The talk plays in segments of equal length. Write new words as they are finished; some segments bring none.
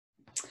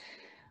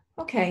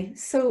Okay,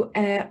 so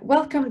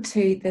welcome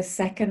to the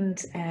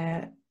second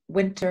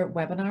winter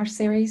webinar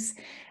series.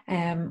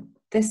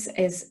 This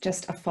is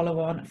just a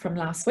follow-on from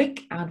last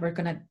week, and we're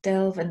going to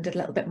delve into a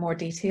little bit more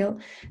detail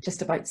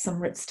just about some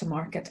routes to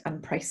market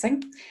and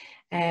pricing.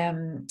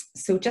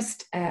 So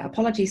just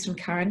apologies from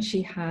Karen,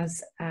 she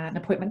has an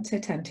appointment to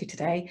attend to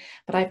today,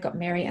 but I've got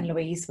Mary and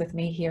Louise with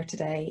me here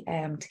today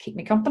to keep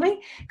me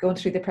company going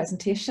through the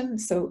presentation.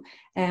 So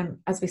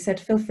as we said,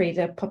 feel free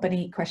to pop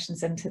any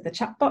questions into the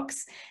chat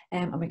box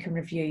and we can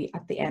review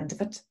at the end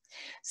of it.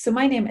 So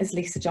my name is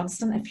Lisa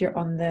Johnston. If you're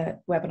on the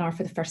webinar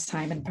for the first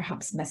time and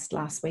perhaps missed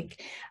last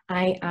week,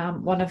 I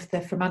am one of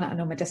the Fermanagh and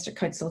Omagh District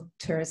Council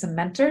tourism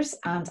mentors,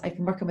 and I've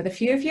been working with a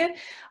few of you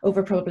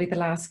over probably the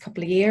last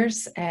couple of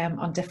years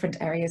on different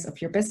areas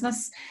of your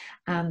business,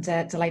 and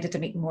delighted to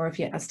meet more of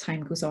you as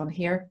time goes on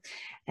here.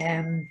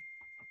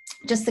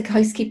 Just the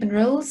housekeeping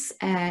rules.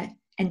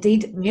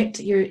 Indeed, mute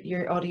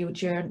your audio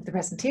during the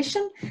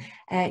presentation,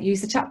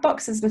 use the chat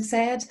box as we've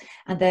said,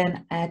 and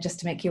then just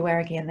to make you aware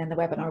again, then the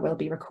webinar will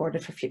be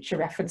recorded for future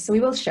reference. So we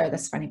will share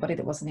this for anybody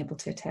that wasn't able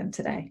to attend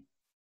today.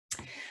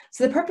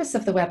 So the purpose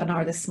of the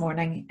webinar this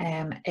morning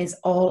is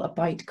all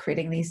about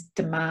creating these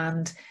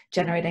demand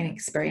generating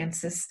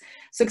experiences.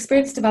 So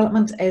experience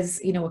development is,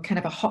 you know, kind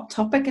of a hot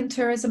topic in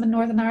tourism in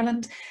Northern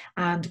Ireland,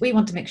 and we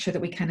want to make sure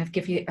that we kind of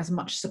give you as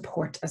much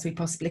support as we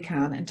possibly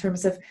can in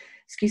terms of,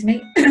 excuse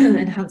me,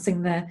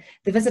 enhancing the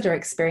visitor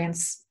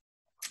experience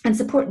and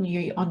supporting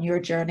you on your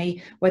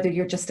journey, whether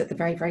you're just at the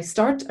very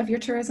start of your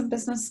tourism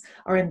business,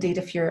 or indeed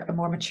if you're a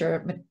more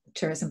mature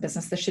tourism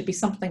business. There should be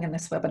something in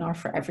this webinar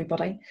for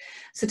everybody.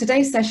 So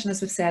today's session,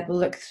 as we've said, we'll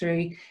look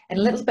through in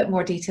a little bit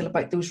more detail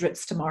about those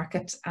routes to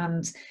market.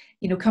 And,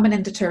 you know, coming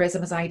into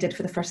tourism as I did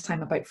for the first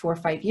time about 4 or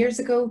 5 years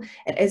ago,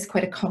 it is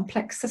quite a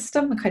complex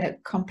system, a kind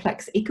of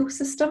complex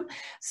ecosystem.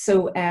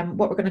 So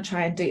what we're going to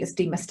try and do is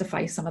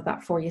demystify some of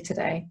that for you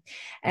today.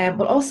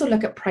 We'll also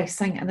look at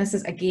pricing, and this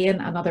is again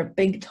another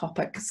big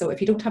topic. So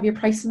if you don't have your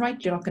pricing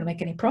right, you're not going to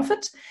make any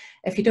profit.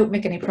 If you don't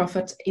make any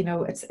profit, you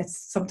know, it's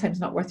sometimes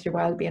not worth your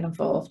while being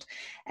involved.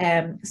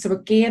 So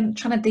again,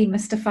 trying to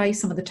demystify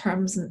some of the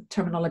terms and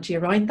terminology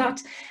around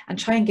that, and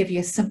try and give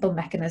you a simple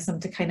mechanism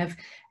to kind of,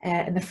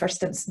 in the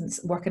first instance,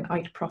 working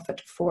out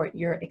profit for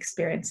your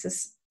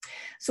experiences.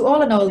 So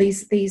all in all,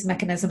 these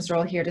mechanisms are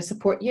all here to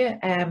support you.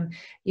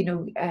 You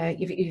know,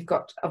 you've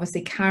got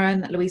obviously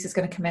Karen. Louise is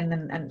going to come in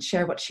and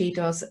share what she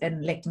does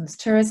in Lakeland's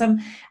tourism,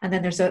 and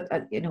then there's a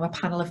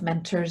panel of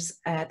mentors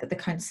that the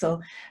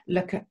council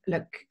look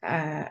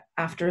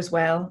after as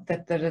well,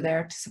 that are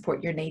there to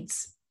support your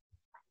needs.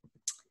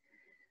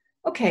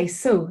 Okay,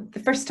 so the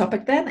first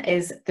topic then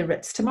is the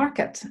routes to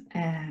market.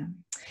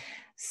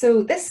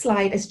 So this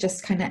slide is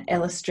just kind of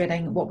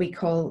illustrating what we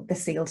call the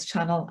sales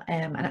channel,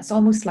 and it's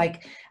almost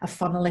like a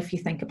funnel if you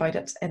think about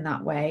it in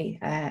that way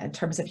in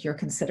terms of your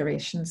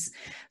considerations.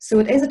 So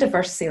it is a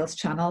diverse sales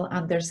channel,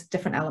 and there's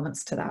different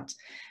elements to that.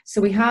 So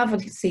we have,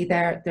 what you can see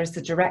there's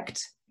the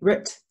direct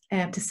route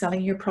to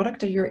selling your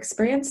product or your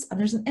experience, and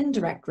there's an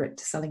indirect route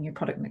to selling your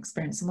product and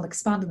experience, and we'll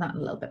expand on that a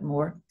little bit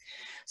more.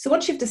 So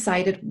once you've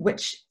decided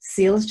which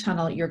sales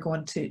channel you're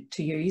going to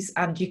use,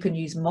 and you can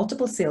use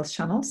multiple sales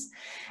channels,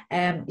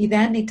 you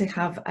then need to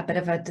have a bit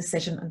of a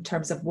decision in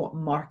terms of what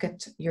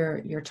market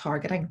you're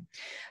targeting.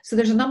 So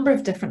there's a number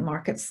of different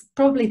markets.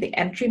 Probably the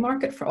entry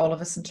market for all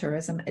of us in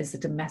tourism is the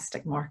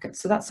domestic market.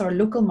 So that's our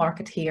local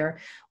market here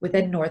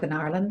within Northern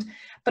Ireland,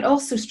 but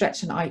also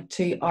stretching out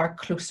to our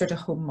closer to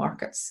home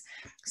markets.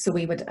 So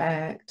we would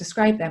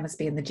describe them as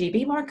being the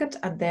GB market,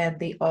 and then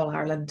the All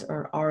Ireland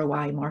or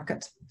ROI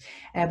market.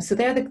 So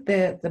they're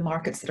the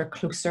markets that are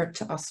closer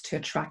to us to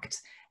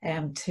attract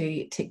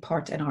to take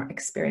part in our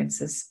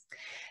experiences.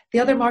 The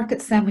other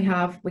markets then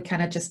we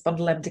kind of just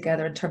bundle them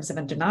together in terms of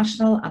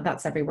international, and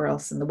that's everywhere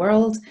else in the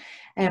world.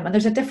 And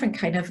there's a different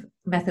kind of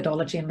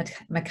methodology and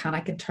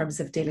mechanic in terms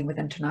of dealing with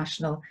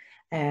international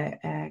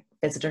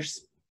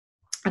visitors.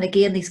 And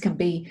again, these can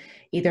be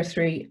either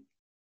through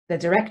the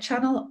direct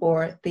channel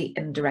or the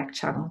indirect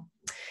channel.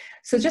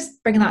 So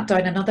just bringing that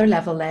down another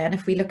level then,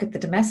 if we look at the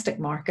domestic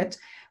market,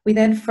 we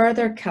then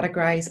further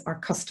categorize our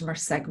customer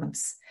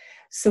segments.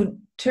 So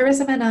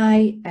Tourism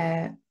NI,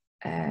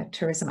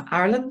 Tourism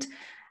Ireland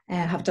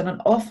have done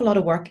an awful lot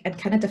of work in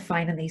kind of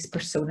defining these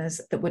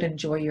personas that would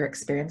enjoy your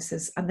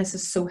experiences, and this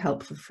is so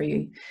helpful for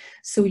you.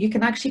 So you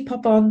can actually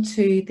pop on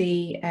to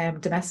the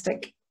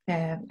domestic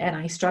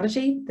NI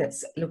strategy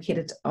that's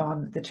located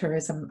on the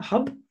Tourism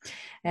Hub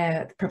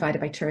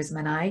provided by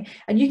Tourism NI,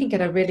 and you can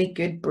get a really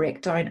good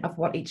breakdown of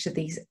what each of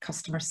these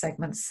customer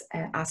segments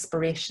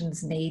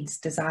aspirations, needs,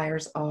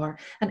 desires are,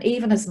 and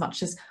even as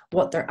much as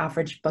what their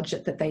average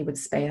budget that they would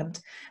spend.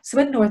 So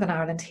in Northern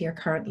Ireland here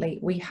currently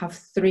we have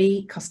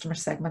 3 customer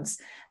segments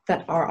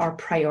that are our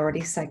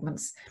priority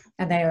segments,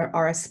 and they are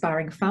our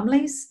aspiring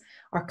families,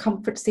 our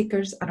comfort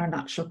seekers, and our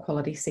natural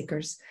quality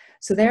seekers.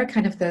 So they're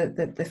kind of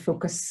the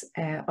focus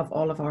of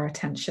all of our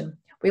attention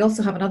We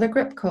also have another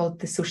group called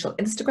the social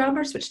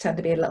Instagrammers, which tend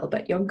to be a little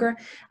bit younger.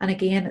 And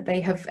again,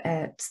 they have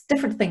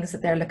different things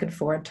that they're looking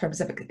for in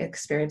terms of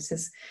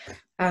experiences.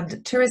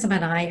 And Tourism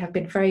and I have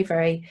been very,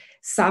 very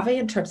savvy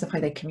in terms of how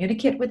they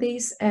communicate with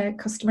these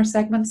customer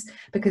segments,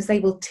 because they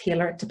will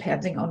tailor it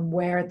depending on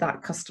where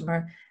that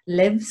customer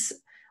lives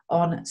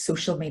on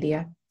social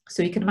media.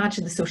 So you can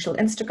imagine the social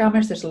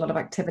Instagrammers, there's a lot of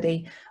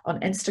activity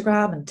on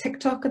Instagram and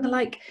TikTok and the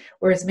like,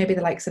 whereas maybe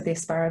the likes of the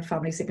aspiring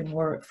families have been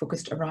more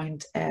focused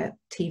around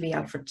TV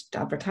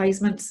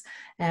advertisements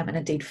and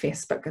indeed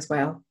Facebook as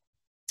well.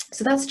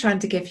 So that's trying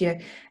to give you,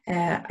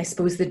 I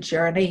suppose, the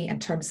journey in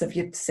terms of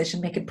your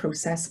decision-making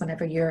process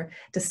whenever you're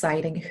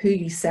deciding who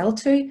you sell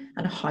to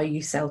and how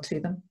you sell to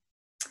them.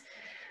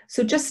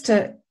 So just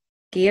to,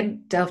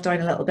 again, delve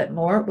down a little bit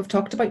more, we've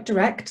talked about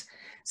direct.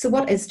 So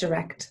what is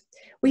direct?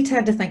 We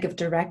tend to think of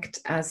direct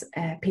as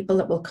people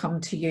that will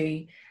come to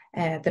you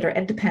that are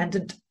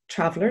independent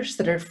travellers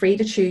that are free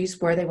to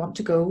choose where they want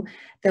to go.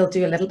 They'll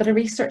do a little bit of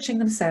researching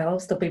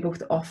themselves. They'll be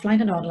both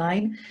offline and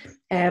online.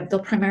 They'll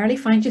primarily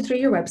find you through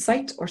your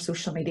website or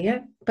social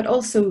media, but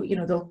also, you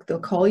know, they'll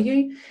call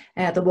you,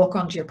 they'll walk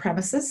onto your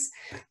premises.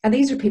 And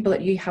these are people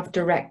that you have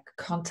direct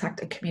contact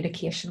and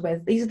communication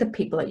with. These are the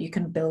people that you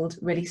can build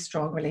really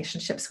strong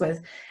relationships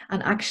with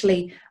and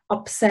actually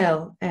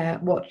upsell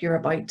what you're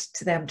about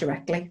to them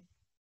directly.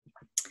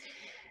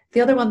 The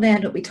other one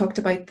then that we talked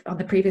about on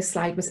the previous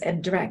slide was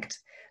indirect.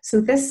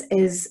 So this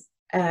is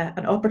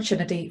an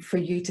opportunity for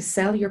you to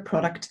sell your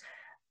product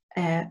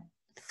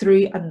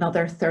through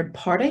another third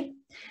party.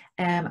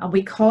 And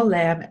we call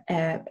them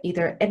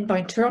either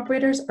inbound tour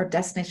operators or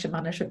destination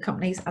management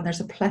companies. And there's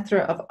a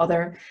plethora of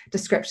other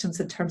descriptions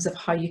in terms of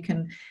how you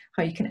can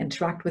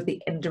interact with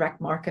the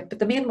indirect market. But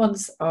the main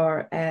ones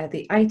are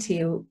the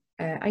ITO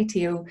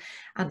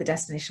and the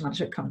destination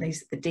management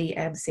companies, the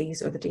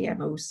DMCs or the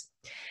DMOs.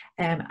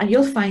 And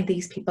you'll find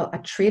these people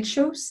at trade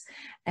shows.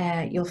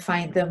 You'll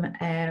find them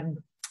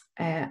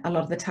a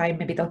lot of the time,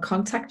 maybe they'll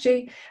contact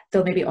you,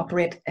 they'll maybe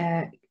operate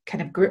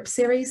kind of group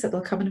series that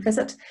they'll come and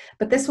visit,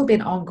 but this will be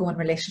an ongoing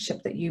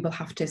relationship that you will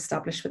have to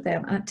establish with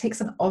them, and it takes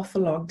an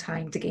awful long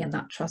time to gain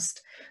that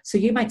trust. So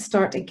you might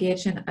start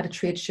engaging at a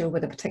trade show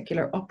with a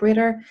particular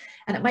operator,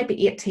 and it might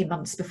be 18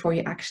 months before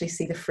you actually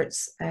see the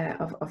fruits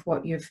of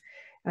what you've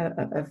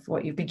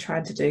been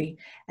trying to do,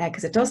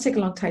 because it does take a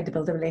long time to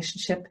build a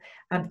relationship,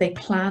 and they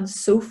plan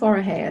so far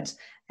ahead,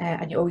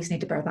 and you always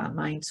need to bear that in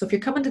mind. So if you're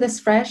coming to this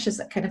fresh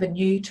as kind of a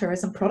new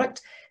tourism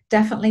product,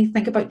 definitely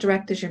think about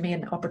direct as your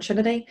main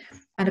opportunity,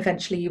 and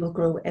eventually you will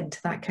grow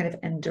into that kind of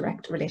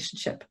indirect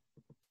relationship.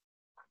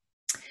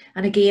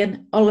 And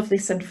again, all of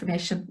this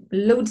information,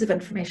 loads of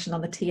information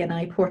on the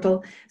TNI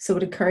portal, so I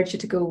would encourage you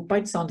to go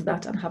bounce onto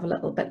that and have a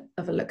little bit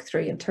of a look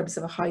through in terms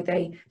of how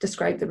they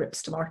describe the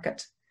routes to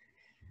market.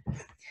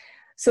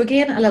 So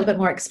again, a little bit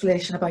more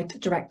explanation about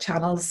direct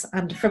channels,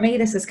 and for me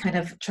this is kind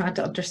of trying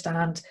to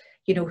understand,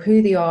 you know,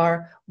 who they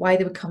are, why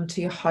they would come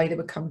to you, how they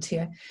would come to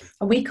you.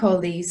 And we call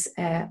these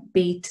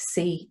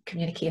B2C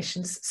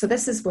communications. So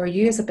this is where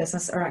you as a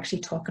business are actually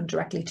talking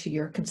directly to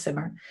your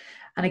consumer.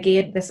 And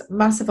again, this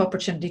massive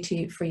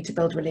opportunity for you to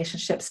build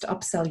relationships, to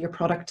upsell your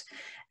product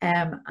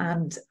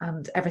and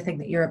everything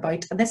that you're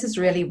about. And this is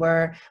really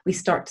where we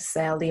start to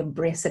sell the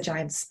embrace a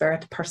giant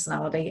spirit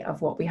personality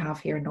of what we have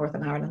here in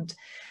Northern Ireland.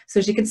 So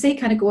as you can see,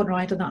 kind of going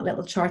around on that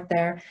little chart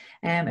there,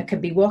 it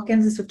can be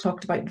walk-ins, as we've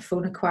talked about, and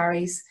phone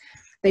inquiries.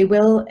 They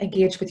will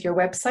engage with your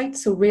website.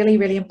 So really,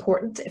 really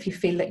important, if you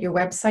feel that your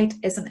website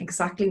isn't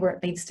exactly where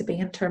it needs to be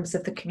in terms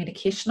of the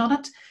communication on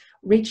it,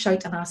 reach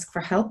out and ask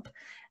for help,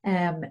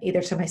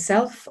 either to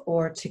myself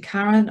or to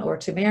Karen or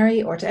to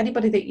Mary or to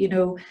anybody that you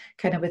know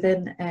kind of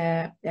within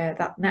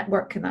that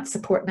network and that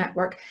support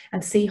network,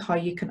 and see how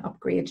you can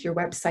upgrade your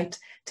website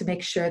to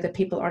make sure that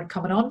people aren't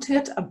coming onto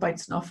it and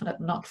bouncing off on it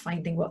and not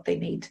finding what they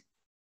need.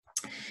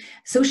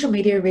 Social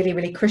media, really,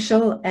 really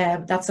crucial.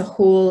 That's a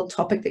whole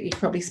topic that you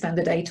probably spend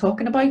a day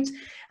talking about,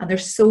 and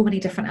there's so many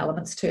different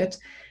elements to it.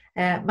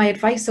 My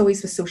advice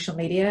always with social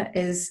media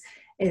is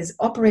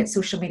operate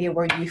social media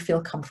where you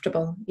feel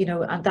comfortable, you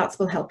know, and that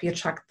will help you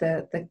attract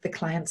the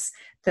clients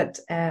that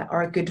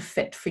are a good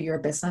fit for your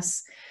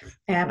business.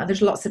 And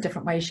there's lots of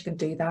different ways you can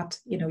do that.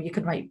 You know, you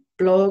can write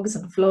blogs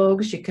and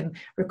vlogs, you can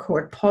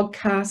record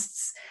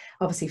podcasts,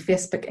 obviously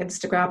Facebook,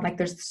 Instagram, like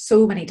there's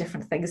so many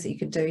different things that you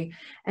can do.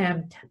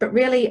 But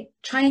really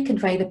try and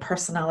convey the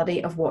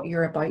personality of what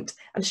you're about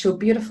and show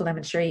beautiful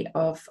imagery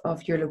of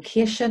your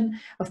location,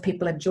 of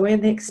people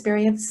enjoying the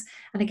experience.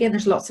 And again,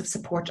 there's lots of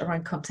support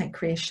around content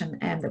creation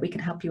that we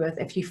can help you with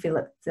if you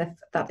feel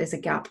that is a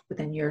gap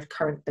within your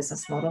current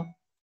business model.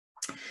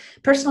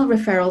 Personal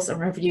referrals and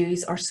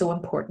reviews are so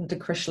important and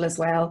crucial as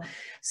well.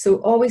 So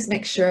always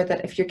make sure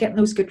that if you're getting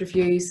those good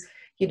reviews,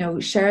 you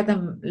know, share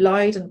them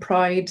loud and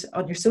proud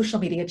on your social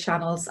media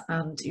channels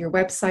and your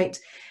website,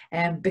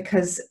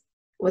 because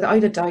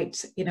without a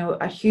doubt, you know,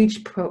 a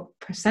huge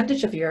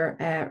percentage of your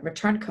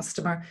return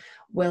customer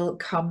will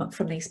come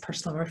from these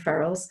personal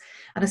referrals.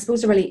 And I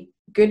suppose a really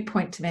good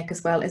point to make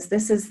as well is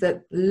this is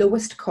the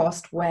lowest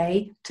cost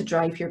way to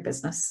drive your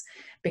business,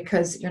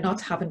 because you're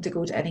not having to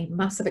go to any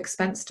massive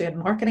expense doing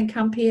marketing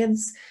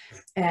campaigns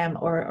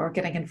or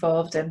getting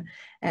involved in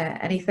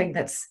anything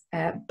that's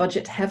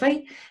budget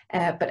heavy.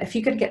 But if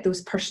you can get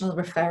those personal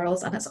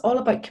referrals, and it's all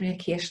about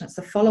communication, it's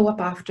the follow-up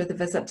after the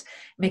visit,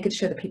 making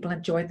sure that people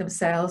enjoy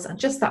themselves, and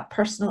just that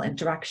personal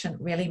interaction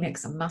really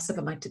makes a massive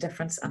amount of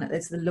difference, and it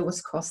is the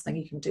lowest cost thing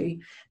you can do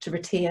to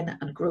retain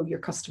and grow your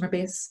customer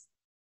base.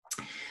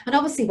 And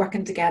obviously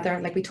working together,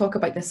 like we talk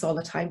about this all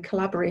the time,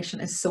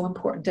 collaboration is so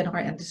important in our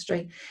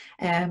industry,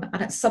 and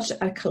it's such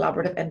a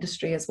collaborative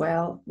industry as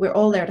well. We're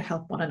all there to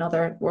help one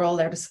another, we're all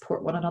there to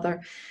support one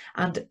another,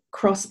 and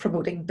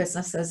cross-promoting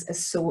businesses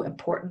is so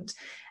important.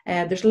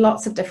 There's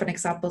lots of different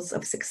examples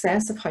of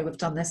success of how we've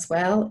done this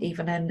well,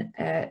 even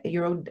in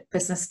your own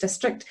business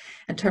district,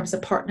 in terms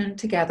of partnering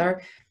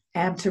together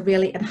to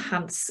really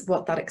enhance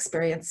what that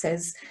experience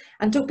is.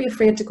 And don't be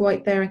afraid to go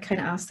out there and kind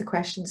of ask the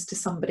questions to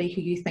somebody who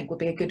you think will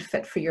be a good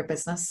fit for your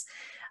business.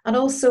 And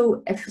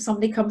also, if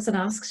somebody comes and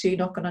asks you,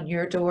 knocking on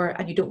your door,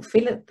 and you don't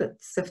feel it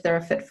that's if they're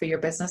a fit for your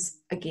business,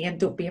 again,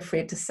 don't be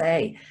afraid to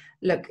say,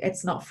 look,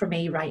 it's not for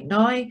me right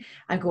now,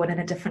 I'm going in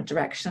a different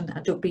direction.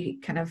 And don't be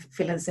kind of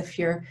feel as if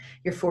you're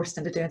forced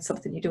into doing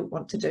something you don't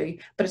want to do.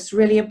 But it's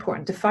really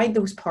important to find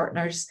those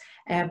partners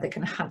that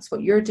can enhance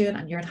what you're doing,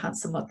 and you're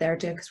enhancing what they're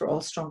doing, because we're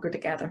all stronger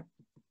together.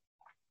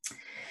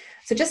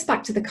 So just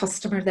back to the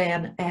customer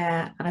then,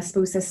 and I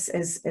suppose this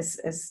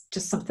is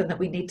just something that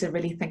we need to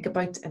really think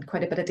about in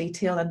quite a bit of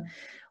detail. And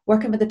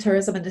working with the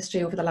tourism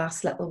industry over the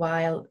last little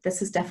while, this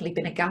has definitely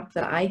been a gap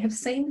that I have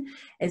seen,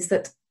 is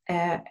that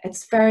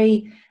it's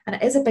very, and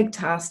it is a big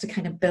task to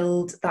kind of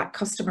build that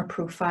customer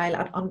profile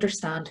and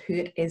understand who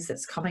it is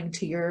that's coming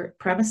to your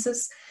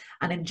premises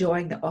and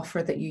enjoying the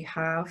offer that you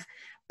have.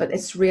 But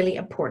it's really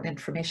important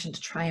information to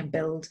try and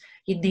build.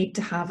 You need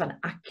to have an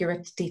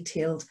accurate,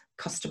 detailed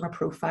customer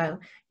profile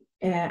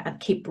and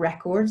keep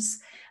records.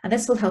 And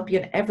this will help you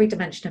in every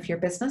dimension of your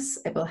business.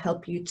 It will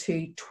help you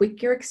to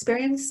tweak your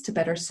experience to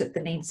better suit the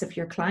needs of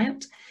your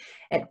client.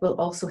 It will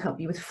also help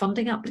you with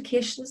funding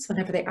applications.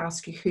 Whenever they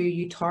ask you who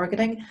you're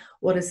targeting,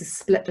 what is the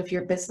split of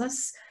your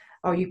business?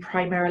 Are you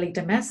primarily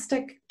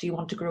domestic? Do you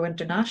want to grow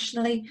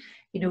internationally?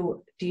 You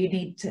know, do you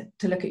need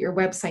to look at your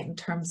website in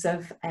terms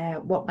of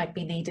what might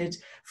be needed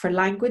for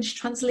language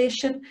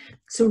translation?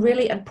 So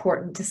really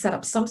important to set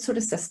up some sort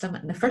of system.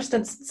 In the first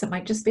instance, it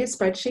might just be a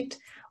spreadsheet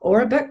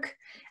or a book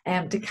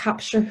to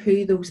capture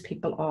who those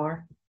people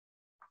are.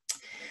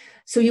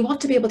 So you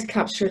want to be able to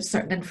capture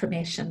certain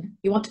information.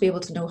 You want to be able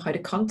to know how to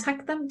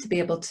contact them, to be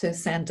able to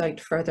send out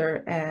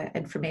further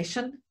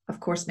information. Of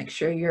course, make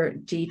sure your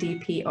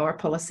GDPR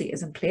policy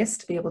is in place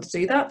to be able to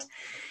do that.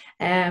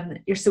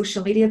 Your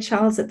social media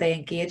channels that they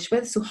engage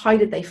with. So how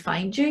did they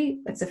find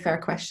you? That's a fair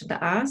question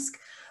to ask.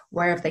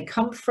 Where have they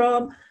come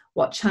from?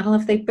 What channel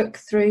have they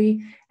booked through?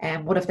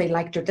 What have they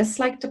liked or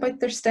disliked about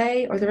their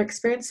stay or their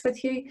experience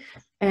with you?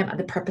 And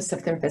the purpose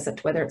of their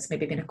visit, whether it's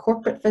maybe been a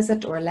corporate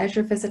visit or a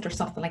leisure visit or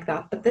something like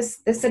that. But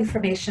this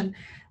information,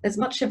 as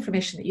much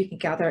information that you can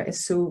gather,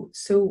 is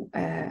so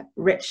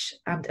rich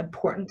and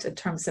important in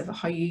terms of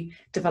how you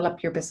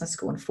develop your business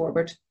going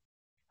forward.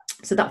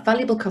 So that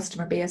valuable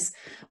customer base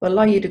will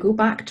allow you to go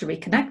back to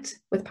reconnect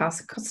with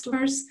past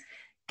customers,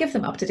 give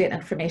them up-to-date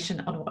information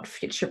on what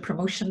future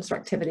promotions or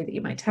activity that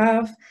you might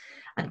have,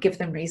 and give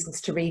them reasons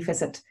to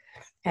revisit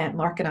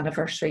mark an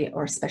anniversary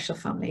or a special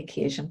family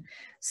occasion.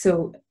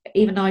 So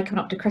even now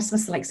coming up to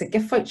Christmas, the likes of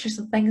gift vouchers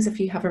and things, if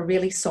you have a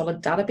really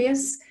solid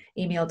database,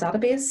 email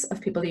database of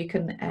people you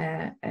can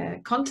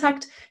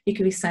contact, you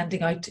can be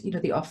sending out, you know,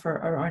 the offer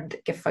around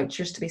gift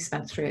vouchers to be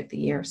spent throughout the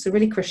year. So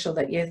really crucial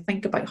that you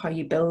think about how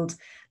you build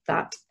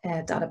that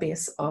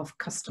database of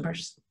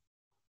customers.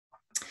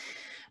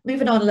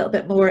 Moving on a little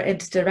bit more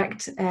into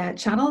direct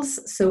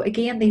channels. So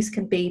again, these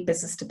can be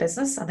business to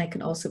business, and they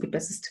can also be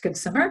business to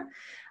consumer.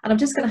 And I'm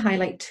just going to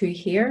highlight two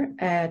here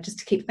just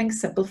to keep things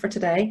simple for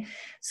today.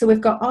 So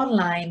we've got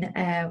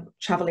online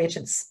travel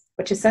agents,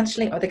 which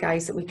essentially are the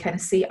guys that we kind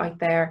of see out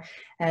there,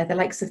 the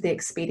likes of the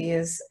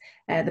Expedias,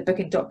 the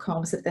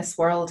booking.coms of this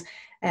world,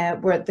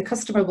 where the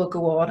customer will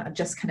go on and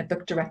just kind of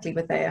book directly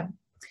with them.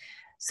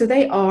 So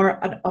they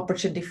are an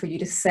opportunity for you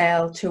to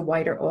sell to a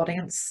wider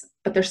audience,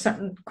 but there's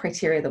certain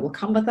criteria that will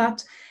come with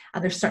that,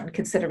 and there's certain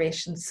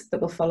considerations that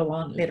will follow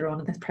on later on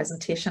in this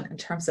presentation in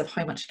terms of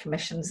how much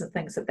commissions and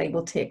things that they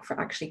will take for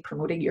actually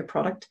promoting your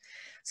product.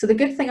 So the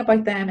good thing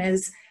about them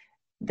is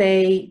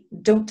they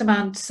don't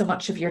demand so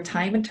much of your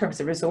time in terms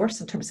of resource,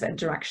 in terms of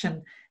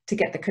interaction to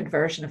get the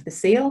conversion of the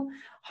sale.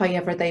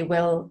 However, they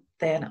will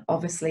then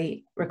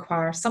obviously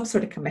require some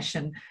sort of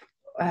commission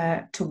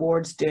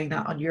towards doing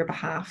that on your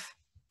behalf.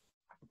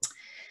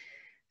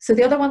 So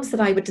the other ones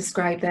that I would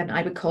describe then,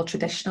 I would call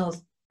traditional,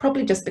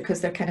 probably just because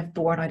they're kind of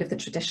born out of the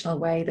traditional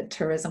way that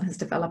tourism has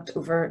developed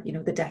over, you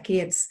know, the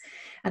decades.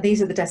 And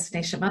these are the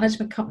destination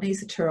management companies,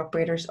 the tour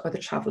operators, or the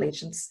travel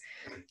agents.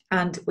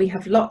 And we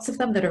have lots of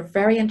them that are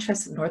very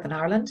interested in Northern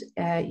Ireland.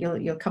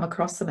 You'll come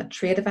across them at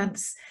trade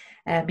events,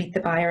 meet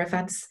the buyer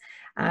events.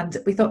 And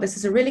we thought this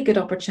is a really good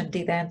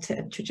opportunity then to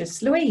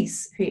introduce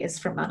Louise, who is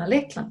from Manor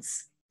Lakelands.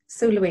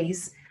 So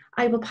Louise,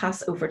 I will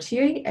pass over to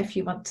you if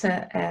you want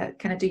to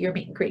kind of do your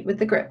meet and greet with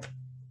the group.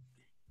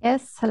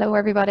 Yes, hello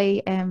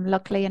everybody.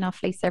 Luckily enough,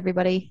 at least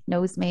everybody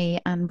knows me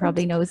and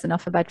probably knows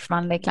enough about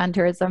Fermanagh Clan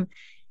Tourism.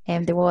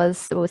 There was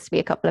supposed to be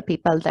a couple of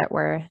people that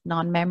were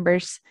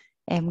non-members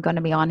going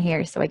to be on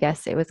here, so I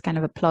guess it was kind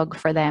of a plug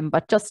for them.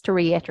 But just to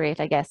reiterate,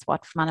 I guess,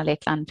 what Fermanagh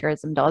Clan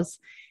Tourism does.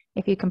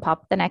 If you can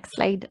pop the next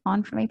slide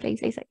on for me,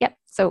 please, Lisa. Yep.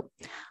 So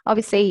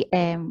obviously,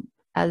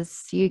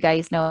 as you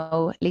guys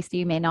know, at least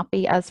you may not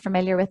be as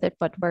familiar with it,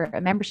 but we're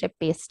a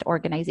membership-based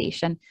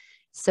organisation.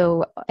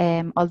 So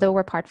although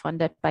we're part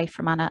funded by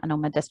Fermanagh and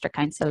Omagh District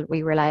Council,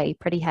 we rely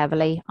pretty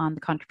heavily on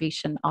the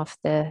contribution of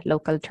the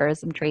local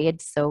tourism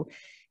trade. So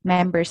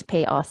members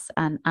pay us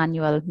an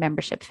annual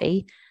membership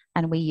fee,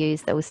 and we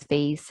use those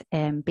fees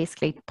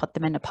basically to put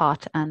them in a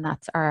pot, and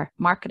that's our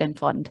marketing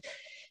fund.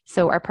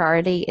 So our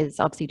priority is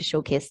obviously to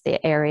showcase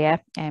the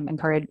area,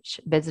 encourage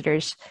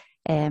visitors,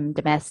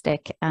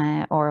 domestic,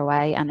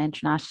 ROI and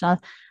international.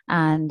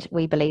 And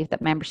we believe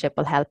that membership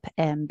will help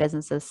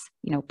businesses,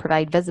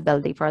 provide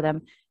visibility for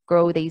them,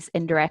 grow these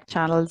indirect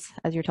channels,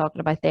 as you're talking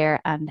about there,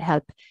 and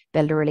help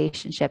build a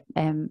relationship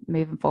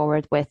moving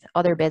forward with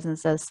other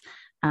businesses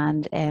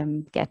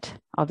and get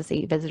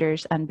obviously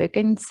visitors and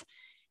bookings.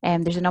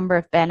 There's a number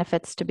of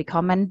benefits to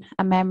becoming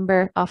a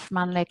member of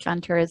Fermanagh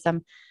Clan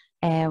Tourism.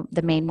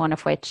 The main one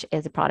of which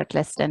is a product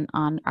listing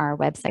on our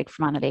website,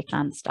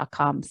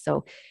 fermanaghclans.com.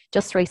 So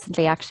just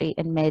recently, actually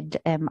in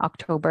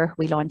mid-October,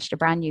 we launched a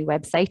brand new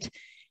website.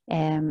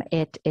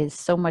 It is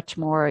so much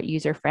more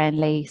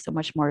user-friendly, so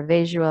much more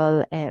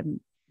visual,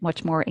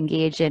 much more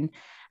engaging.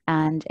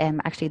 And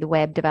actually the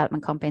web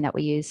development company that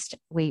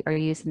we are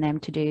using them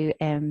to do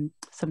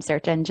some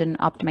search engine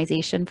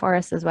optimization for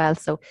us as well.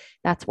 So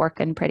that's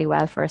working pretty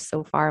well for us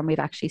so far. And we've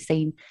actually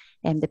seen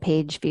the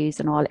page views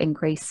and all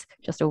increase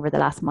just over the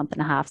last month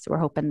and a half. So we're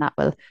hoping that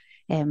will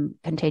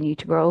continue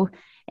to grow.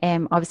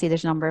 Obviously,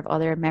 there's a number of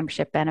other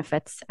membership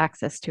benefits: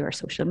 access to our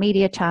social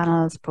media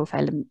channels,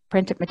 profile and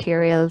printed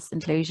materials,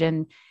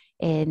 inclusion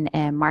in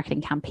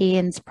marketing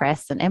campaigns,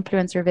 press and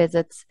influencer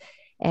visits.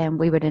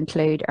 We would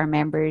include our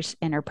members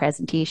in our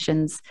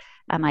presentations.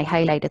 And I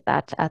highlighted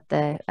that at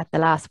the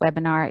last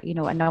webinar,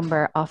 a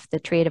number of the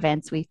trade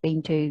events we've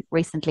been to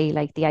recently,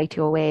 like the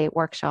I2OA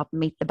workshop,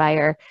 Meet the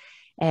Buyer.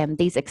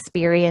 These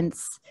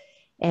experiences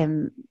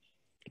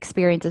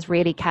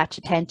really catch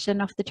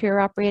attention of the tour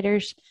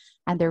operators,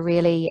 and they're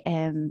really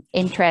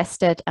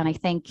interested. And I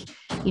think,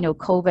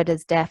 COVID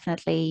has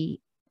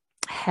definitely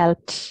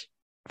helped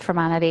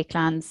Fermanagh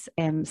clans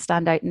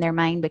stand out in their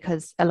mind,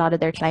 because a lot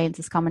of their clients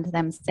is coming to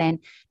them saying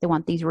they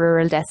want these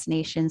rural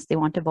destinations, they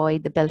want to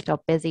avoid the built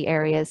up busy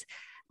areas.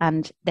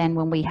 And then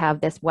when we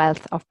have this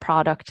wealth of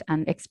product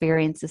and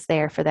experiences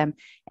there for them,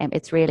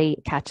 it's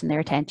really catching their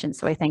attention.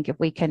 So I think if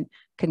we can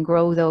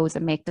grow those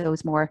and make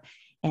those more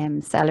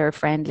seller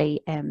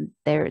friendly,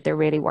 they're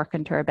really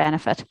working to our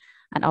benefit.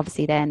 And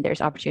obviously then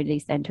there's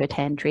opportunities then to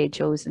attend trade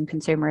shows and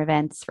consumer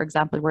events. For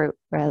example,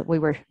 we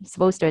were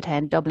supposed to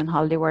attend Dublin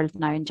Holiday World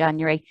now in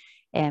January.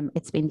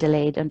 It's been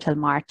delayed until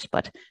March,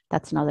 but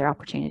that's another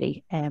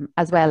opportunity,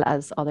 as well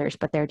as others,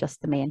 but they're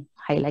just the main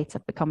highlights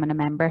of becoming a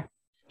member.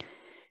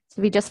 So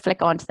if we just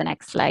flick on to the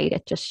next slide,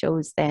 it just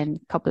shows then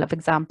a couple of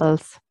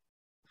examples.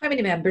 How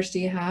many members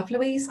do you have,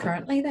 Louise,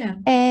 currently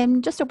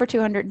then? Just over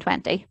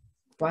 220.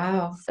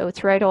 Wow. So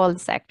throughout all the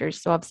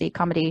sectors, so obviously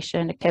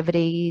accommodation,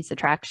 activities,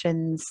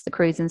 attractions, the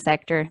cruising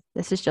sector.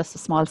 This is just a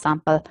small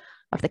sample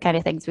of the kind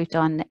of things we've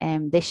done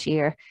this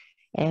year.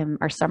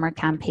 Our summer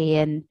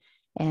campaign,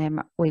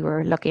 we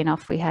were lucky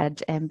enough, we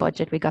had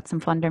budget, we got some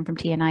funding from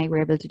TNI, we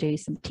were able to do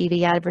some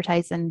TV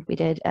advertising. We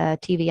did a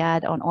TV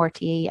ad on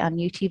RTE and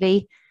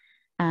UTV,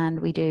 and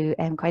we do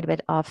quite a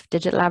bit of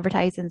digital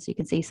advertising. So you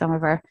can see some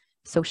of our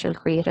social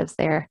creatives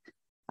there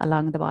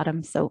along the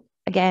bottom. So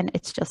again,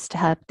 it's just to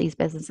help these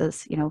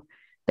businesses,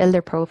 build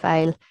their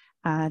profile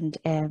and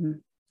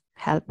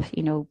help,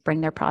 bring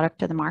their product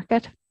to the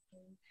market.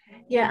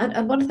 Yeah,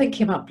 and one thing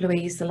came up,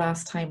 Louise, the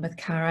last time with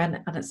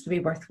Karen, and it's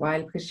really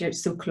worthwhile because you're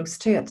so close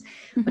to it.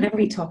 Whenever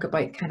we talk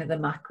about kind of the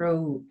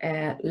macro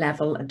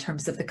level in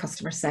terms of the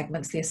customer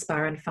segments, the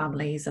aspiring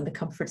families and the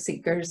comfort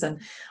seekers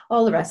and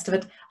all the rest of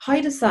it,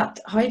 how does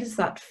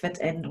that fit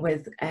in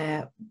with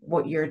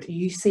what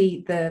you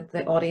see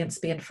the audience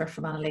being for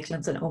Fermanagh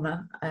Lakelands and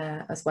Omagh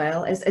as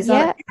well? Is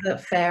that a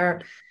fair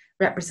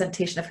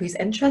representation of who's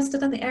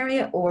interested in the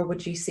area, or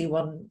would you see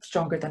one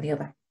stronger than the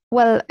other?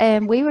 Well,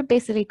 we would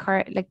basically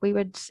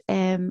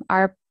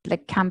our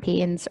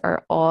campaigns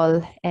are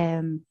all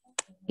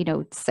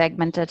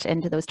segmented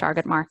into those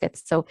target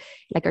markets. So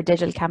like our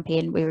digital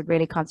campaign, we would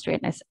really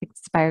concentrate on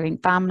inspiring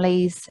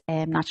families,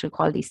 natural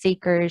quality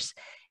seekers.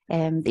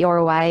 The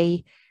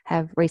ROI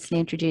have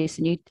recently introduced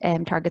a new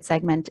target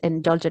segment,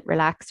 indulgent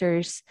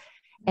relaxers.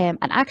 And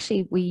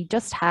actually we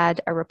just had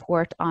a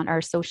report on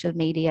our social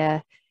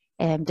media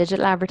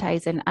digital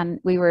advertising, and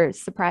we were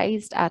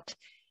surprised at,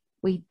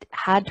 we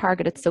had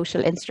targeted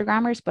social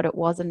Instagrammers, but it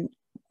wasn't,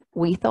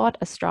 we thought,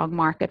 a strong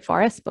market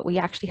for us, but we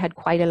actually had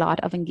quite a lot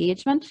of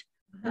engagement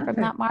from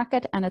Okay. that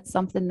market, and it's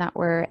something that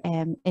we're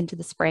into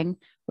the spring.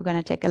 We're going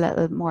to take a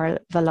little more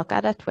of a look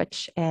at it,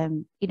 which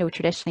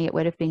traditionally it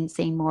would have been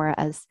seen more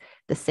as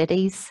the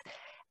cities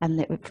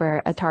and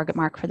for a target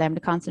market for them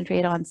to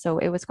concentrate on. So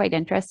it was quite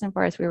interesting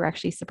for us. We were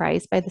actually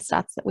surprised by the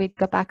stats that we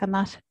got back on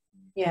that.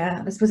 Yeah,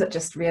 and I suppose it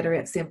just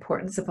reiterates the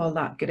importance of all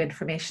that good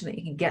information that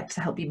you can get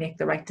to help you make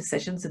the right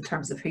decisions in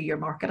terms of who you're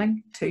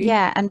marketing to.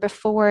 Yeah, and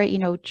before,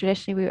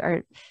 traditionally we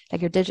are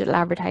like your digital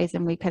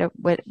advertising, we could have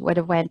would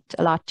have went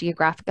a lot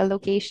geographical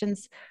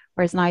locations,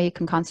 whereas now you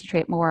can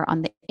concentrate more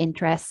on the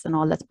interests and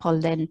all that's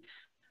pulled in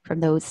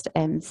from those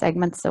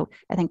segments. So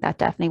I think that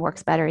definitely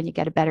works better, and you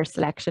get a better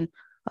selection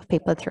of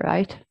people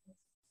throughout.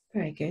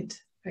 Very good.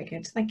 Very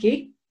good. Thank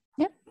you.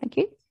 Yeah, thank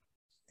you.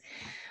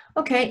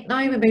 Okay,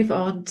 now we move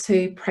on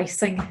to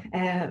pricing,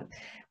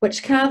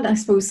 which can, I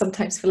suppose,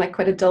 sometimes feel like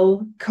quite a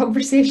dull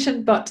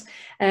conversation, but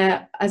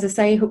as I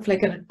say, hopefully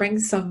I'm going to bring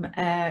some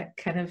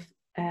kind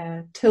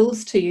of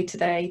tools to you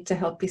today to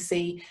help you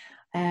see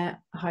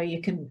how you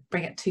can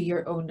bring it to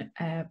your own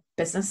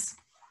business.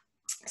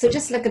 So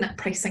just looking at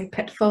pricing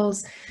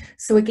pitfalls.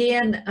 So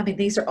again, I mean,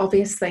 these are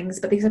obvious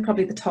things, but these are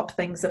probably the top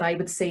things that I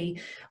would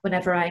see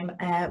whenever I'm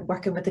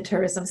working with the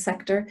tourism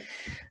sector.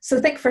 So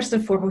I think first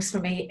and foremost for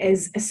me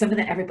is assuming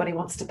that everybody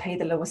wants to pay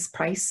the lowest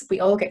price. We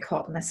all get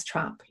caught in this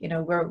trap. You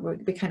know,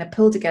 we kind of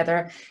pull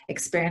together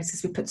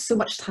experiences. We put so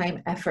much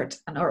time, effort,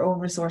 and our own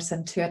resource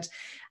into it.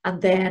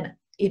 And then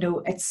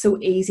it's so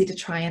easy to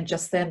try and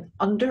just then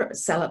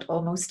undersell it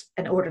almost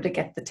in order to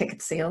get the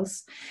ticket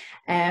sales.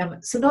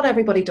 So not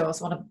everybody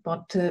does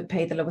want to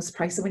pay the lowest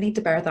price, and we need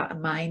to bear that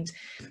in mind.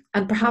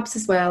 And perhaps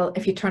as well,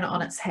 if you turn it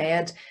on its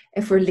head,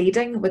 if we're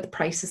leading with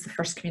price as the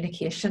first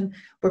communication,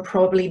 we're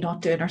probably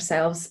not doing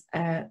ourselves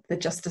the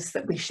justice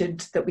that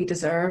we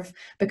deserve,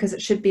 because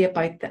it should be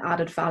about the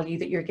added value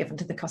that you're giving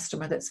to the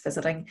customer that's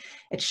visiting.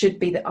 It should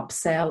be the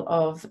upsell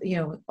of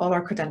all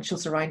our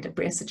credentials around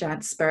embrace a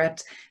giant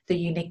spirit, the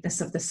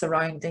uniqueness of the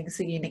surroundings,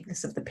 the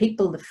uniqueness of the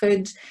people, the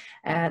food,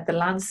 the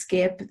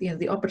landscape,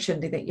 the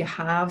opportunity that you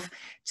have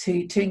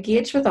to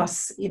engage with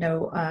us,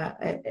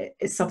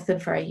 is something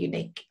very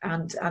unique,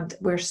 and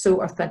we're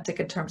so authentic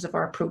in terms of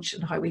our approach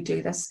and how we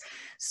do this.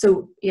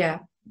 So yeah,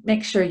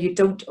 make sure you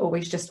don't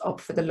always just opt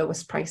for the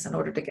lowest price in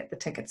order to get the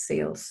ticket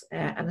sales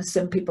and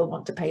assume people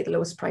want to pay the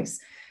lowest price,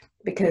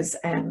 because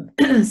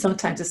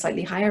sometimes a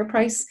slightly higher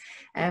price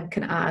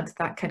can add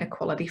that kind of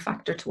quality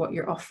factor to what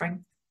you're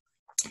offering.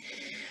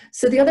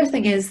 So the other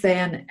thing is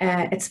then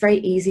it's very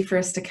easy for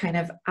us to kind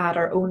of add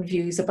our own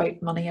views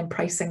about money and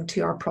pricing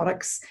to our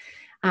products,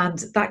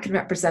 and that can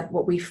represent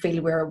what we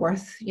feel we're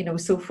worth.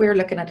 So if we're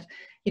looking at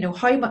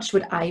how much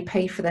would I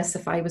pay for this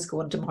if I was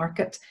going to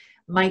market,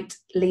 might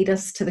lead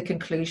us to the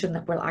conclusion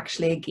that we'll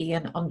actually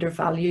again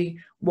undervalue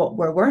what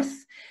we're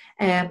worth.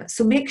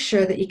 So make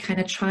sure that you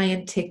kind of try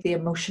and take the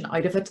emotion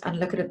out of it and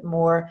look at it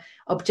more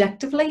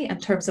objectively in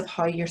terms of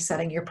how you're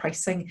setting your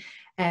pricing,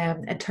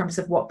 in terms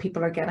of what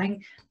people are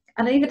getting.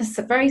 And even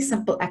a very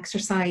simple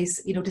exercise,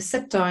 to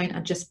sit down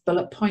and just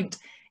bullet point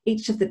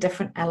each of the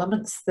different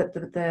elements that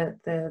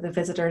the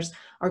visitors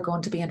are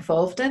going to be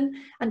involved in,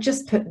 and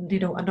just putting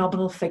a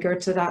nominal figure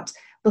to that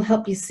will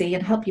help you see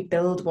and help you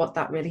build what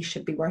that really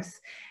should be worth.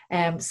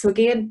 So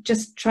again,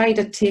 just try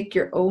to take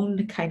your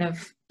own kind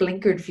of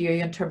blinkered view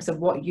in terms of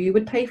what you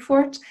would pay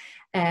for it,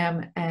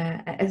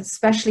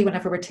 especially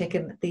whenever we're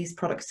taking these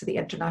products to the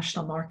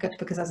international market,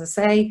 because as I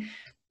say,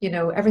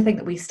 everything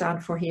that we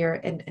stand for here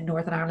in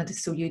Northern Ireland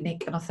is so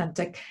unique and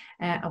authentic,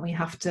 and we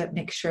have to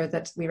make sure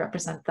that we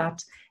represent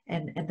that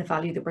in the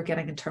value that we're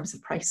getting in terms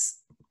of price.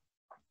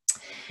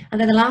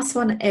 And then the last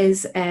one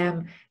is,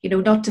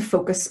 not to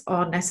focus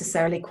on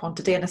necessarily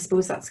quantity, and I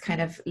suppose that's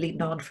kind of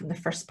leading on from the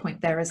first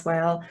point there as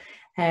well.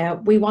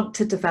 We want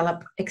to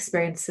develop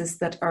experiences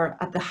that are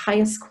at the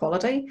highest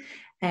quality,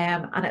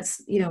 and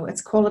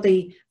it's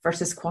quality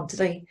versus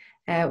quantity.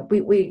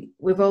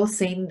 We've all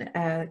seen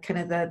kind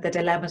of the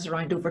dilemmas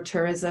around over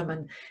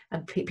tourism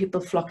and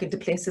people flocking to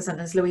places,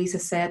 and as Louisa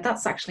said,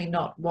 that's actually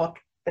not what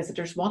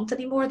visitors want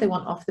anymore. They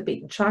want off the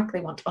beaten track,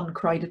 they want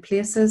uncrowded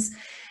places,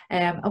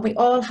 and we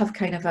all have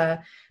kind of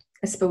a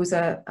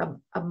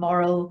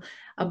moral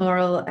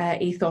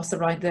ethos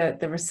around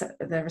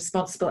the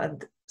responsible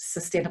and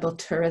sustainable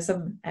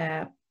tourism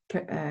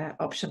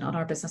option on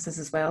our businesses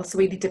as well. So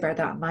we need to bear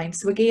that in mind.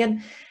 So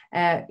again,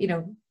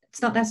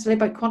 it's not necessarily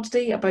about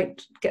quantity,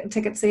 about getting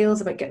ticket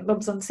sales, about getting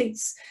bums on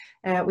seats.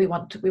 We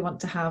want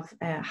to have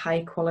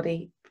high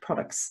quality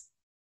products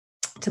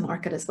to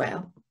market as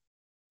well.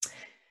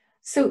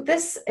 So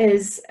this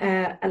is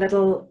a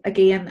little,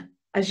 again,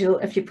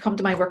 if you've come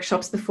to my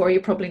workshops before, you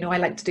probably know I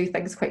like to do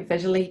things quite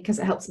visually because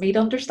it helps me to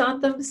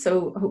understand them.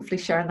 So hopefully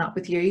sharing that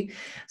with you.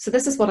 So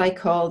this is what I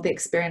call the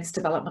experience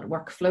development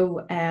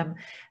workflow,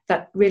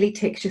 that really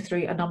takes you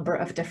through a number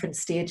of different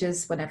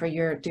stages whenever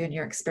you're doing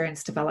your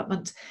experience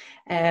development.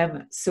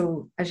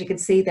 So as you can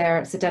see there,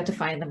 it's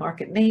identifying the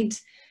market need,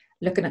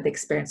 looking at the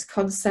experience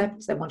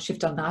concept. Then once you've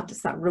done that,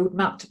 it's that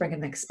roadmap to bringing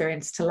the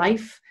experience to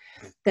life.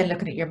 Then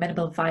looking at your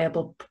minimal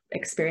viable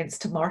experience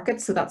to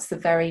market. So that's the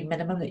very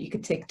minimum that you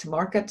could take to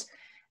market.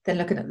 then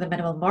looking at the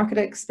minimal market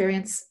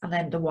experience, and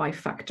then the why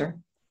factor.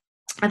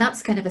 And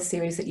that's kind of a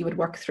series that you would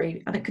work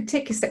through, and it could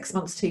take you 6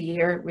 months to a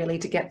year really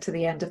to get to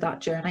the end of that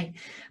journey.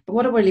 But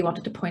what I really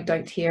wanted to point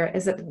out here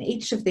is that in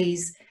each of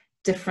these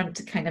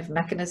different kind of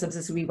mechanisms,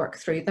 as we work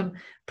through them,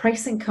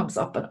 pricing comes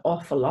up an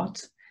awful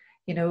lot.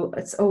 You know,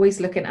 it's always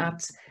looking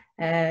at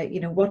you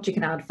know, what you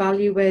can add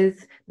value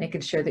with,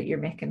 making sure that you're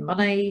making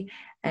money,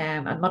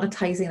 and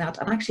monetizing that,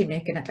 and actually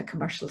making it a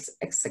commercial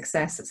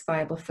success that's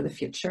viable for the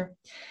future.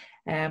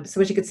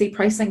 So as you can see,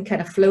 pricing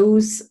kind of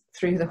flows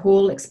through the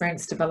whole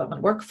experience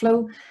development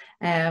workflow.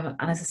 And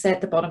as I said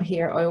at the bottom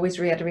here, I always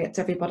reiterate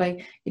to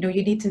everybody, you know,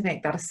 you need to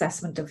make that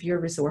assessment of your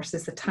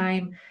resources, the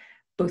time,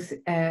 both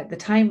the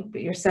time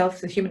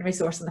yourself, the human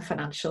resource, and the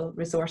financial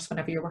resource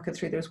whenever you're working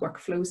through those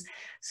workflows.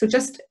 So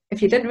just,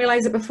 if you didn't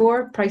realize it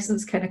before, pricing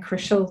is kind of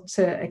crucial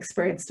to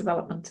experience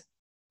development.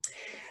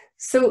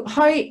 So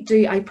how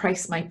do I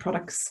price my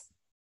products?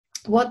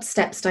 What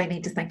steps do I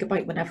need to think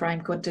about whenever I'm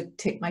going to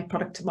take my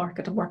product to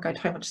market and work out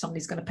how much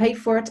somebody's going to pay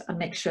for it and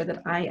make sure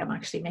that I am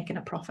actually making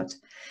a profit?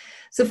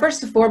 So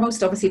first and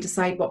foremost, obviously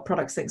decide what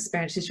products and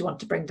experiences you want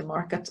to bring to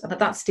market. And at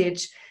that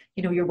stage,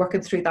 you know, you're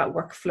working through that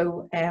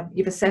workflow.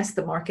 You've assessed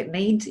the market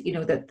need, you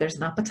know, that there's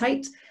an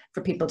appetite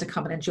for people to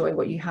come and enjoy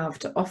what you have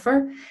to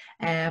offer.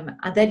 And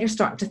then you're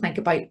starting to think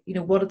about, you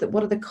know, what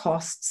are the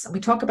costs? And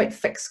we talk about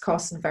fixed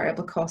costs and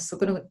variable costs. So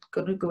I'm going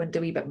to go into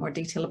a wee bit more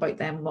detail about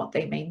them and what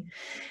they mean.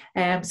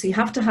 So you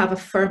have to have a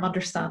firm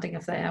understanding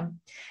of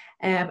them.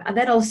 And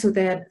then also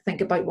then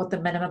think about what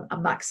the minimum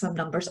and maximum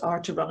numbers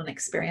are to run an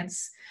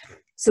experience.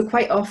 So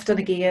quite often,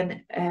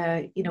 again,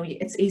 you know,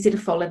 it's easy to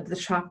fall into the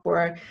trap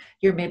where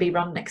you're maybe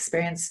running an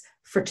experience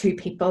for 2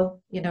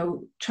 people. You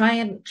know, try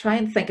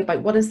and think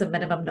about what is the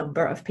minimum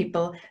number of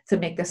people to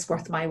make this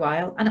worth my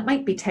while. And it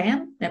might be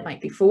 10, it might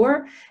be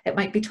 4, it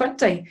might be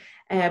 20,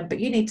 but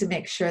you need to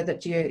make sure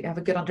that you have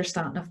a good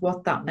understanding of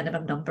what that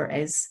minimum number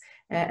is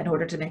in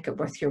order to make it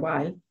worth your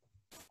while.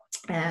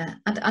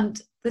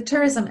 And the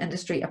tourism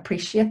industry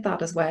appreciate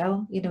that as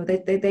well. You know,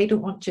 they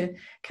don't want you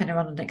kind of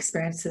running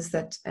experiences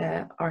that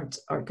aren't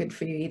good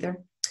for you either.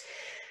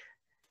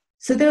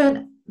 So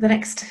the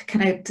next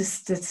kind of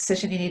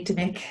decision you need to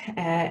make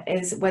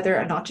is whether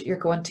or not you're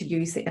going to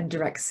use the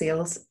indirect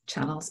sales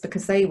channels,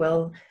 because they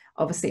will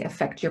obviously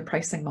affect your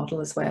pricing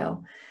model as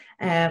well.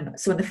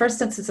 So in the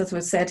first instance, as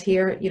was said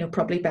here, you know,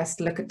 probably best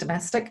to look at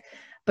domestic.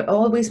 But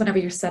always, whenever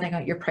you're setting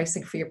out your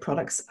pricing for your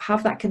products,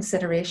 have that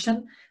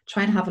consideration.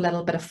 Try and have a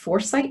little bit of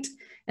foresight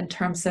in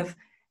terms of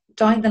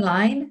down the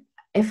line,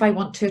 if I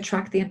want to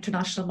attract the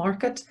international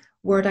market,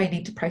 where do I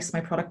need to price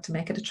my product to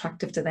make it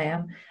attractive to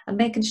them? And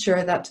making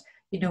sure that,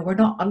 you know, we're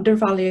not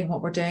undervaluing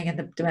what we're doing in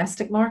the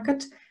domestic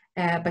market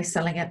by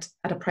selling it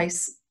at a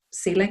price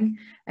ceiling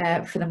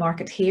for the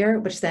market here,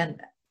 which then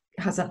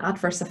has an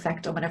adverse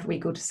effect on whenever we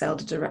go to sell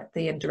to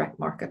the indirect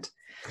market.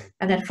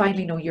 And then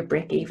finally, know your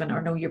break even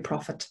or know your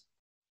profit.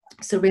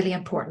 So really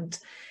important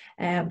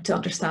to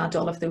understand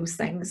all of those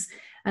things.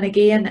 And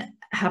again,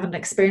 having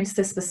experienced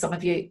this with some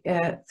of you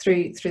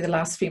through the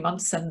last few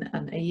months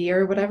and a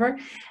year or whatever,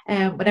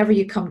 whenever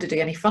you come to do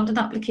any funding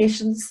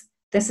applications,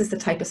 this is the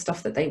type of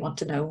stuff that they want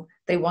to know.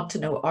 They want to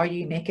know, are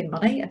you making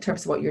money in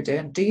terms of what you're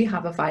doing? Do you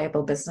have a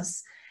viable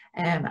business?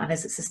 And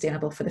is it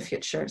sustainable for the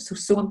future?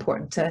 So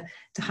important to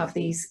have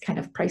these kind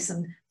of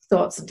pricing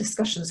thoughts and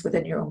discussions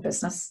within your own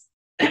business.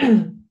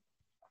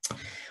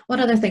 One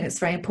other thing that's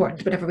very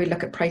important whenever we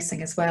look at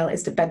pricing as well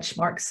is to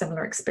benchmark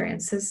similar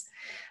experiences.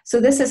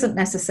 So this isn't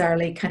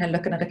necessarily kind of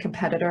looking at a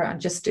competitor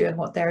and just doing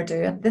what they're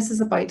doing. This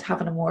is about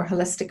having a more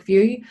holistic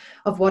view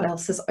of what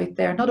else is out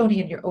there, not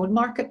only in your own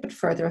market, but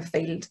further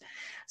afield.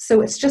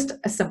 So it's just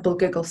a simple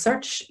Google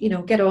search, you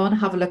know, get on,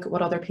 have a look at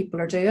what other people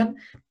are doing.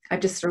 I've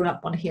just thrown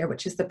up one here,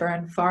 which is the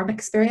Burn Farm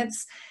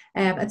experience,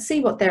 and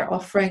see what they're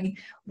offering,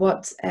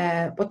 what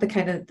the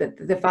kind of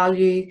the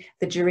value,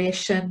 the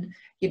duration,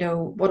 you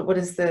know, what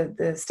is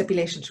the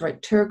stipulation to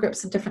write tour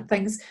groups and different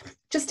things,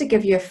 just to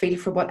give you a feel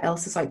for what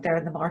else is out there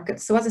in the market.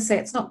 So as I say,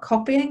 it's not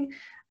copying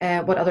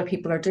what other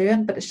people are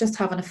doing, but it's just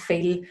having a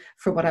feel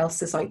for what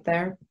else is out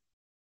there.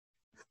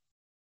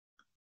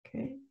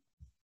 Okay.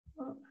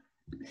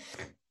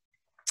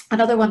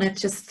 Another one I've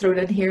just thrown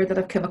in here that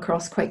I've come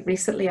across quite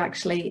recently,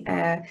 actually,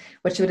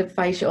 which I would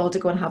advise you all to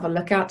go and have a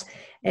look at,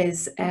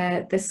 is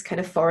this kind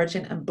of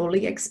foraging and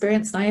bully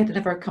experience. Now, I had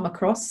never come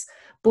across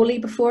bully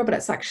before, but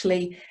it's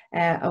actually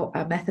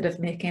a method of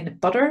making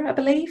butter, I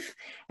believe.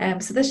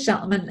 So this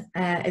gentleman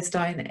is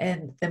down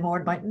in the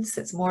Mourne Mountains.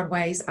 It's Mourne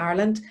Ways,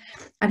 Ireland,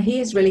 and he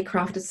has really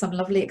crafted some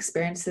lovely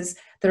experiences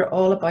that are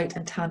all about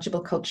intangible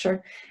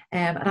culture,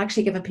 and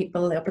actually giving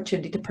people the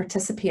opportunity to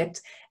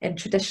participate in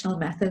traditional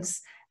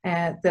methods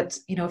that,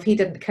 you know, if he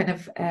didn't kind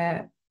of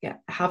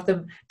have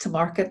them to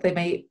market, they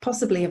may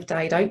possibly have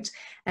died out,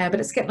 but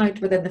it's getting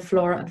out within the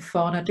flora and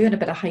fauna, doing a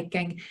bit of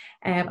hiking,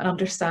 and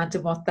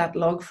understanding what that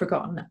log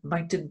forgotten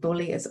mountain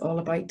bully is all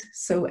about.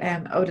 So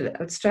I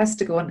would stress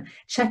to go and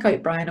check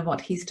out Brian and what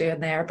he's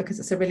doing there, because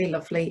it's a really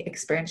lovely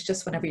experience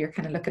just whenever you're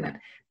kind of looking at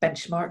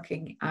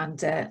benchmarking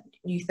and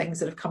new things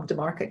that have come to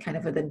market kind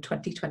of within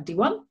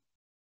 2021.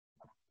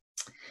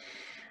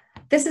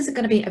 This is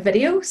going to be a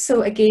video,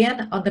 so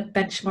again on the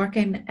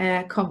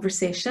benchmarking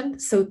conversation.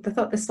 So I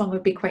thought this one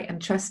would be quite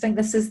interesting.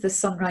 This is the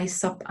Sunrise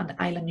Sup and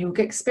Island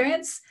Yoga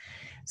experience.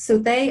 So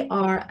they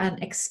are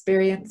an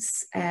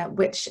experience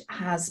which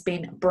has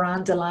been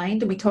brand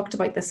aligned, and we talked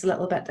about this a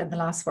little bit in the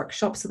last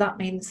workshop. So that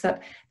means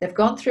that they've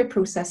gone through a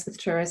process with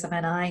Tourism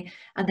NI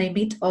and they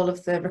meet all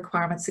of the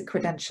requirements and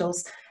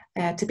credentials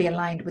to be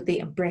aligned with the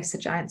Embrace a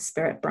Giant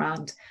Spirit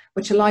brand,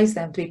 which allows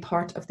them to be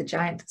part of the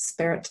Giant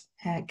Spirit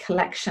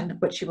collection,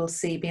 which you will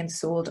see being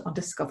sold on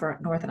Discover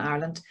Northern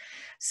Ireland.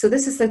 So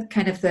this is the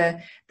kind of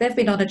they've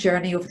been on a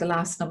journey over the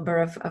last number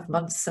of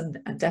months and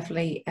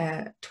definitely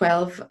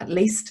 12 at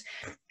least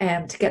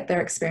to get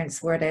their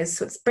experience where it is.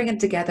 So it's bringing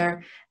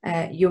together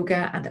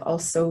yoga and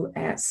also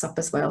SUP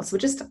as well. So we'll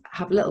just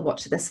have a little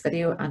watch of this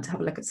video and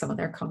have a look at some of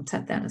their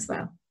content then as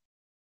well.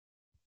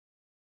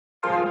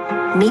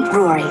 Meet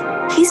Rory.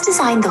 He's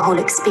designed the whole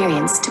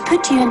experience to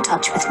put you in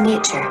touch with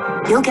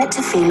nature. You'll get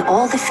to feel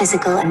all the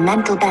physical and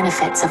mental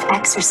benefits of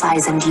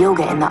exercise and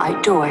yoga in the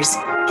outdoors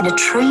in a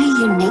truly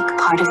unique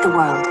part of the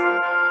world.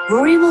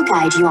 Rory will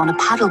guide you on a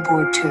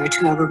paddleboard tour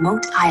to a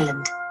remote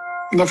island.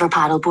 Never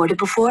paddleboarded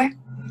before?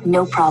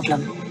 No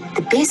problem.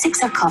 The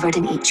basics are covered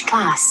in each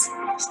class.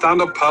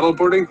 Stand-up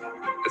paddleboarding,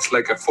 it's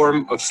like a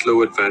form of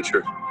slow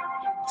adventure.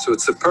 So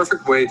it's the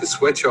perfect way to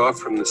switch off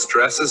from the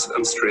stresses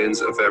and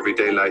strains of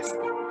everyday life.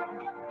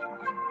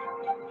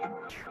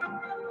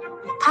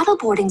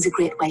 Paddleboarding's a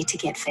great way to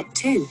get fit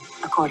too,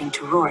 according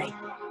to Rory,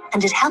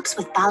 and it helps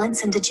with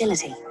balance and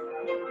agility.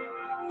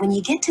 When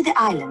you get to the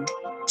island,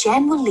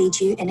 Jen will lead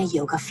you in a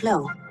yoga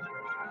flow.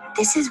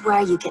 This is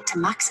where you get to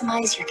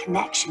maximize your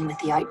connection with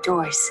the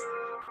outdoors.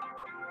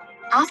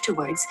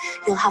 Afterwards,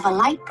 you'll have a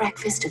light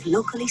breakfast of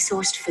locally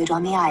sourced food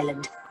on the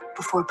island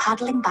before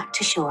paddling back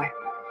to shore.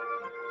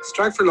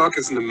 Stratford Lough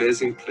is an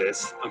amazing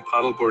place, and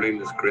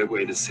paddleboarding is a great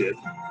way to see it.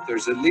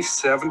 There's at least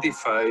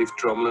 75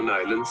 drumlin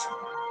islands,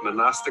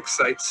 monastic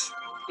sites,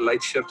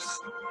 lightships,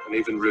 and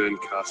even ruined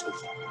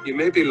castles. You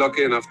may be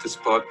lucky enough to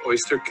spot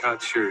oyster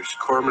catchers,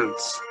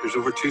 cormorants. There's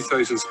over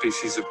 2,000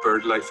 species of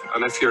bird life,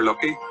 and if you're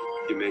lucky,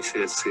 you may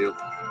see a seal.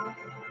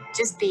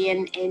 Just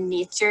being in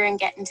nature and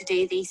getting to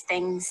do these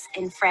things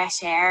in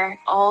fresh air,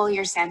 all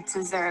your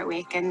senses are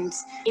awakened.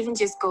 Even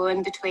just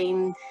going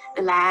between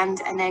the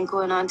land and then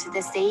going onto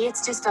the sea,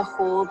 it's just a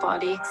whole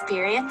body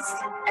experience.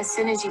 As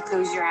soon as you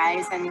close your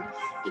eyes and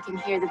you can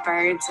hear the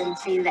birds and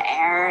feel the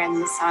air and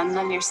the sun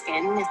on your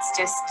skin, it's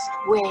just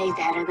way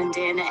better than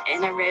doing it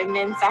in a room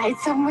inside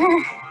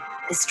somewhere.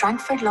 The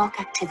Stratford Lough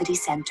Activity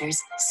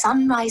Centre's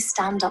Sunrise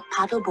Stand-Up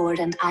Paddleboard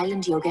and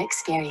Island Yoga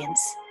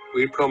Experience.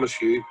 We promise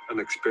you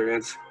an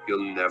experience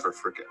you'll never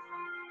forget.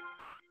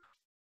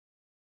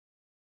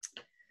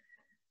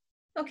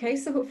 Okay,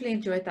 so hopefully you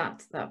enjoyed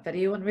that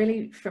video, and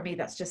really for me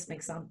that's just an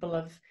example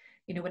of,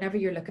 you know, whenever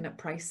you're looking at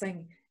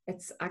pricing,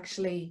 it's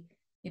actually,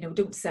 you know,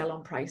 don't sell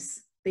on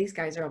price. These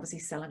guys are obviously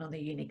selling on the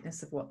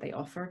uniqueness of what they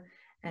offer,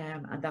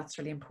 and that's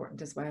really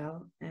important as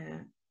well.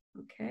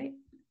 Okay,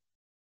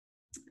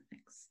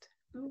 next.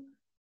 Oh,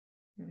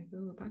 there we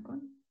go, back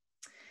one.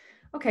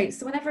 Okay,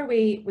 so whenever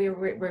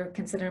we're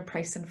considering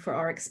pricing for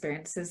our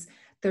experiences,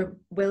 there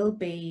will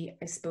be,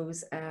 I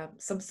suppose,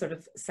 some sort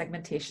of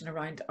segmentation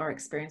around our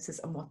experiences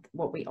and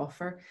what we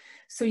offer.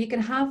 So you can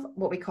have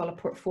what we call a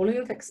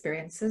portfolio of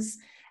experiences,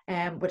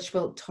 which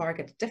will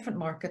target different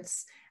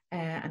markets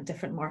and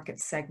different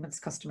market segments,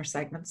 customer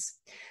segments.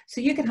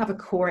 So you can have a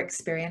core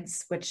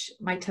experience, which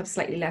might have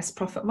slightly less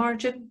profit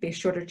margin, be a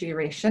shorter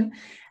duration,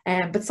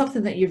 but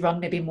something that you run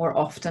maybe more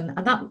often.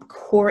 And that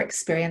core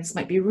experience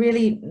might be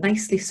really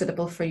nicely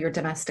suitable for your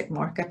domestic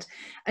market.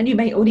 And you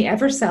may only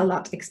ever sell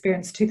that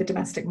experience to the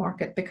domestic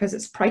market because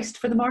it's priced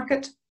for the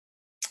market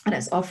and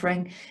it's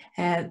offering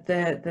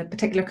the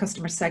particular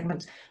customer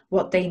segment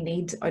what they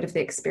need out of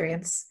the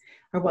experience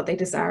or what they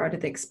desire out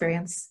of the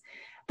experience.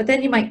 But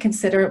then you might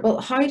consider, well,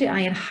 how do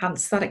I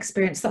enhance that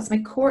experience? That's my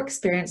core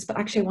experience, but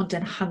actually I want to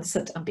enhance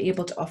it and be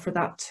able to offer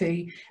that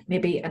to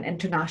maybe an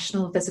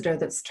international visitor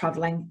that's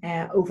traveling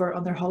over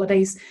on their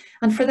holidays.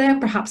 And for them,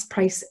 perhaps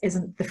price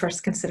isn't the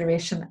first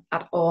consideration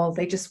at all.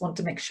 They just want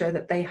to make sure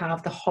that they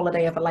have the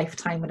holiday of a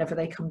lifetime whenever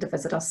they come to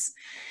visit us.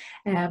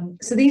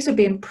 So these would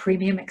be in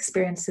premium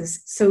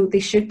experiences. So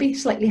they should be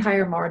slightly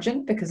higher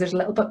margin because there's a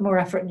little bit more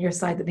effort on your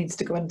side that needs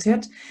to go into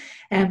it.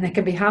 They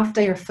can be half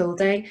day or full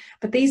day,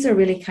 but these are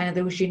really kind of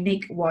those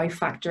unique wow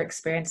factor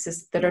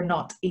experiences that are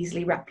not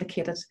easily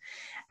replicated.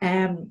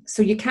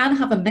 So you can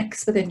have a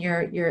mix within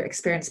your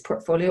experience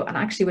portfolio, and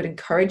actually would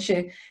encourage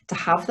you to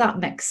have that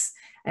mix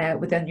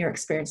within your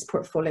experience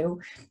portfolio.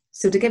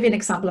 So to give you an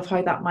example of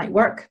how that might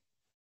work,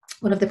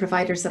 one of the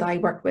providers that I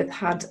worked with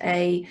had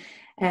a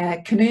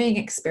canoeing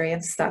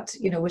experience that,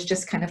 you know, was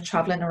just kind of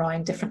traveling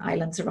around different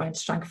islands around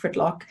Stratford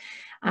Lough.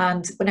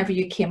 And whenever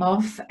you came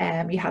off,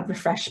 you had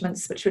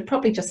refreshments, which would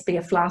probably just be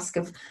a flask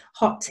of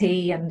hot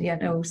tea and, you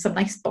know, some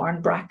nice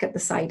barn brack at the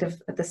side of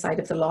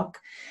the loch.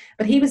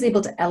 But he was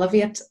able to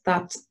elevate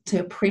that to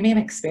a premium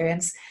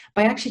experience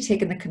by actually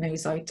taking the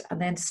canoes out and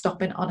then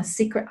stopping on a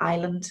secret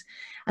island.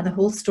 and the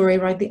whole story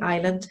around the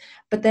island.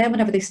 But then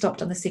whenever they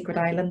stopped on the secret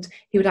island,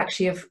 he would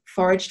actually have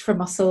foraged for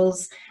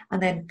mussels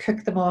and then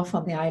cook them off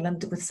on the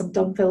island with some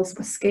Dunville's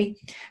whiskey.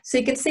 So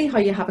you can see how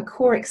you have a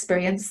core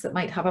experience that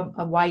might have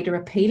a wider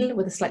appeal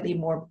with a slightly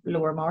more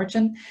lower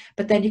margin,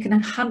 but then you can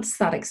enhance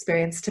that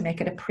experience to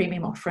make it a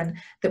premium offering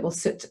that will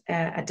suit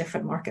a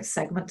different market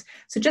segment.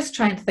 So just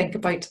try and think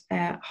about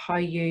how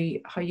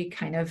you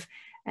kind of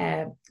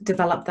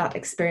develop that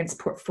experience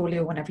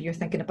portfolio whenever you're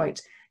thinking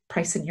about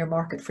pricing your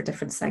market for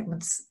different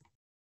segments.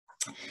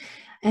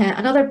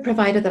 Another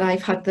provider that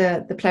I've had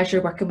the pleasure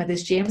of working with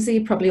is Jamesy.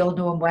 You probably all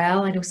know him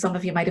well. I know some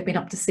of you might have been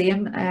up to see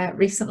him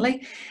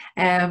recently.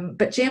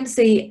 But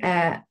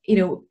Jamesy, you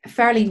know,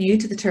 fairly new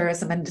to the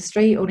tourism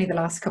industry, only the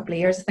last couple of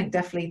years. I think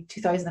definitely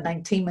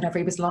 2019, whenever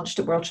he was launched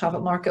at World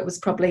Travel Market, was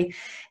probably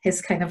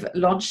his kind of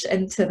launch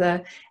into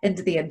the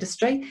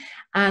industry.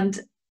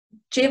 And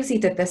Jamesy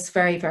did this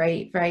very,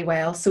 very, very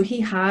well. So he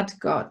had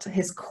got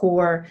his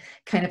core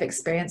kind of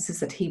experiences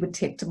that he would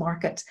take to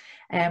market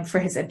for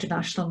his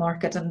international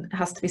market. And it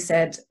has to be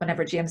said,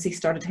 whenever Jamesy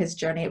started his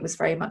journey, it was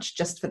very much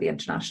just for the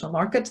international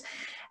market.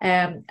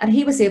 And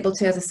he was able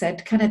to, as I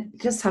said, kind of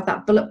just have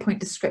that bullet point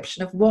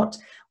description of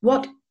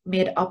what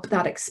made up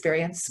that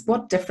experience,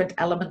 what different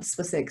elements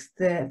was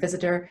the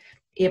visitor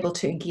able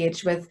to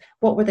engage with,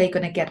 what were they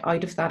going to get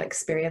out of that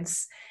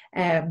experience.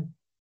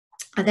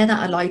 And then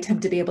that allowed him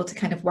to be able to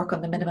kind of work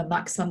on the minimum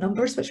maximum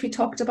numbers, which we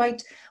talked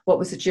about, what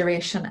was the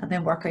duration, and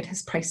then work out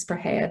his price per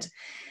head.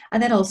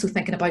 And then also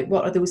thinking about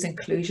what are those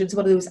inclusions,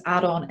 what are those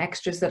add-on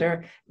extras that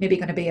are maybe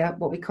going to be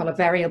what we call a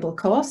variable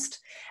cost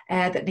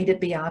that needed to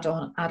be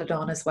added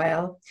on as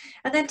well.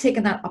 And then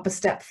taking that up a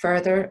step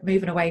further,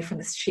 moving away from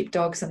the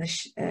sheepdogs and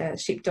the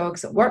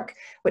sheepdogs at work,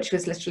 which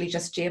was literally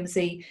just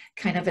Jamesy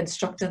kind of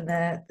instructing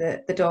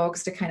the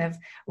dogs to kind of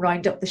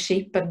round up the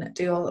sheep and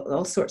do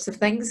all sorts of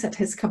things at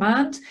his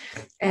command.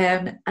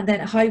 And then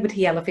how would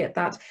he elevate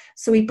that?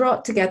 So he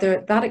brought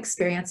together that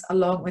experience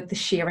along with the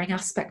shearing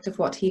aspect of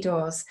what he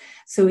does.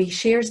 So he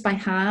shears by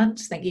hand.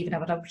 I think you even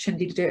have an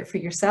opportunity to do it for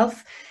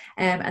yourself.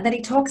 And then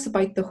he talks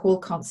about the whole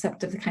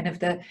concept of the kind of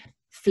the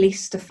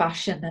fleece to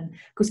fashion, and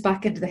goes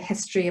back into the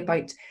history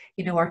about,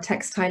 you know, our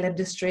textile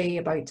industry,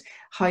 about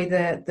how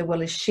the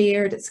wool is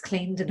sheared, it's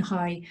cleaned, and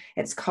how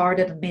it's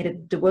carded and made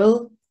into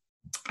wool.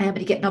 But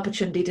you get an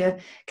opportunity to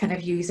kind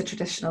of use a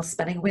traditional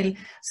spinning wheel.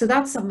 So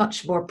that's a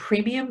much more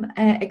premium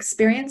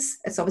experience.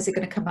 It's obviously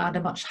going to command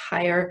a much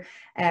higher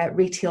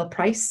retail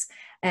price.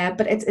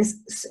 But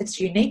it's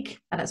unique,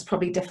 and it's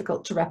probably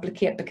difficult to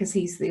replicate because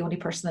he's the only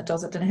person that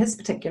does it in his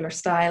particular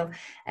style,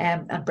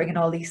 and bringing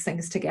all these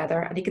things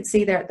together. And you can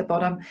see there at the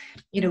bottom,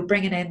 you know,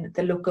 bringing in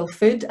the local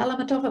food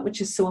element of it,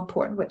 which is so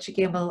important, which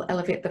again will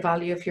elevate the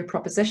value of your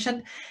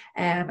proposition.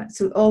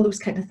 So all those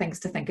kind of things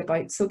to think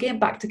about. So again,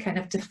 back to kind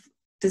of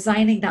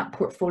designing that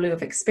portfolio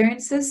of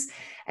experiences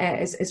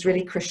is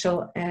really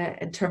crucial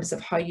in terms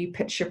of how you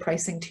pitch your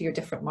pricing to your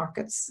different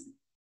markets.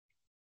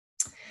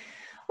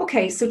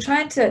 Okay, so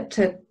trying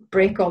to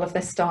break all of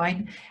this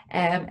down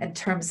in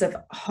terms of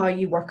how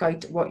you work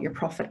out what your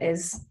profit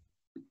is.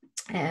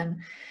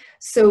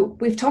 So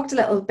we've talked a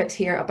little bit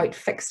here about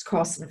fixed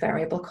costs and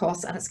variable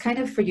costs, and it's kind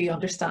of for you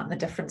understanding the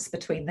difference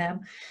between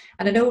them.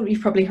 And I know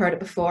you've probably heard it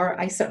before.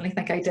 I certainly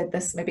think I did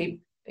this maybe,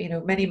 you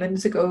know, many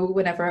moons ago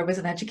whenever I was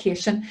in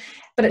education,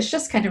 but it's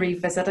just kind of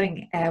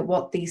revisiting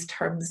what these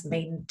terms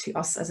mean to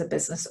us as a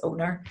business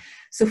owner.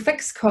 So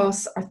fixed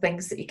costs are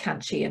things that you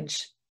can't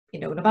change. You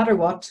know, no matter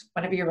what,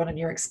 whenever you're running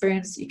your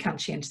experience, you can't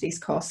change these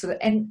costs. So they're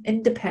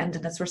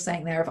independent, as we're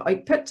saying there, of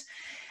output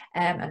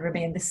and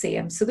remain the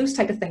same. So those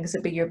type of things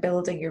would be your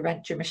building, your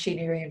rent, your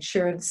machinery, your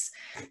insurance,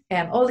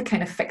 all the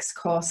kind of fixed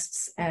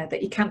costs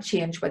that you can't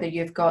change, whether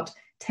you've got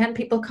 10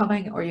 people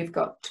coming or you've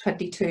got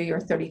 22 or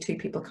 32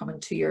 people coming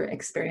to your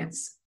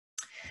experience.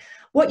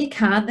 What you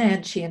can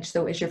then change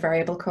though is your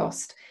variable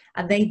cost,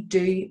 and they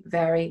do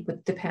vary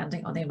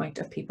depending on the amount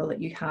of people that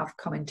you have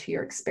coming to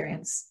your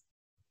experience.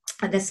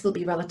 And this will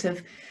be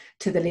relative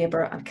to the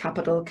labour and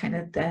capital kind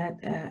of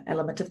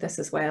element of this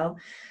as well.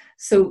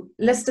 So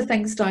list of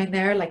things down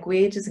there like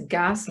wages and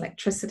gas,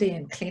 electricity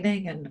and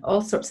cleaning and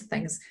all sorts of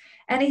things.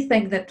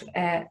 Anything that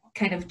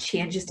kind of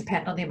changes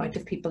depending on the amount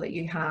of people that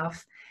you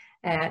have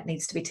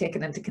needs to be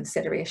taken into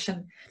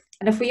consideration.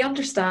 And if we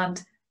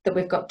understand that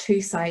we've got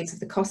two sides of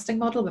the costing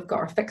model, we've got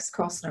our fixed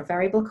costs and our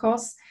variable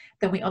costs,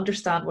 then we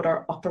understand what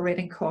our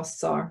operating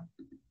costs are.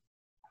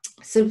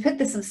 So to put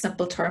this in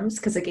simple terms,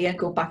 because again,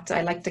 go back to,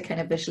 I like to kind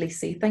of visually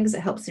see things.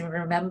 It helps me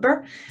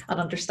remember and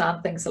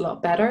understand things a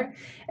lot better.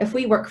 If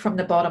we work from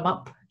the bottom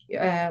up,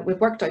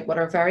 we've worked out what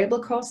our variable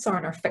costs are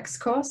and our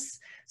fixed costs.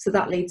 So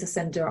that leads us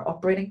into our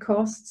operating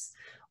costs.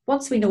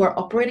 Once we know our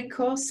operating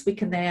costs, we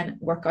can then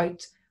work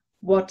out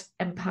what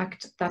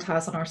impact that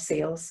has on our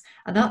sales.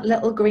 And that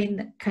little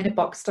green kind of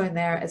box down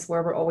there is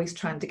where we're always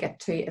trying to get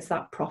to, is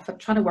that profit,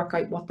 trying to work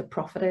out what the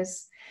profit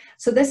is.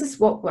 So this is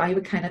what I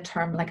would kind of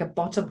term like a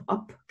bottom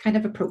up kind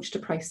of approach to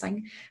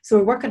pricing. So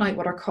we're working out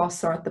what our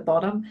costs are at the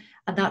bottom,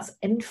 and that's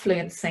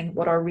influencing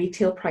what our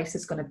retail price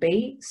is going to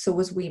be, so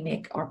as we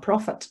make our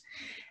profit.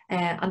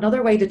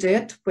 Another way to do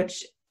it,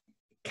 which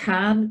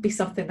can be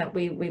something that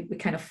we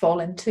kind of fall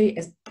into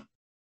is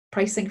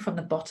pricing from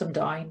the bottom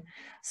down.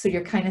 So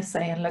you're kind of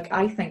saying, look,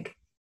 I think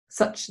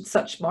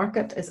such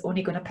market is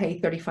only going to pay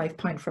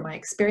 £35 for my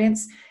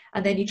experience,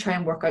 and then you try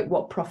and work out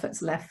what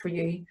profit's left for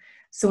you.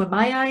 So in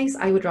my eyes,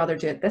 I would rather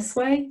do it this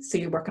way. So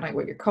you're working out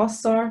what your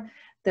costs are,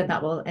 then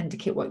that will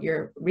indicate what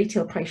your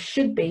retail price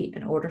should be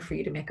in order for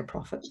you to make a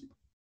profit.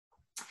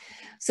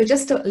 So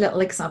just a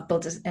little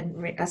example,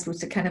 I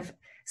suppose a kind of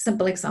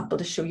simple example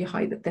to show you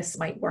how this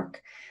might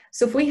work.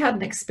 So if we had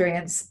an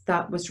experience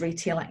that was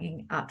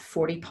retailing at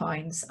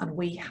 £40 and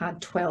we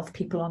had 12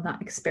 people on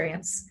that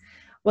experience,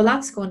 well,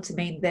 that's going to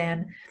mean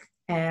then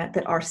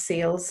that our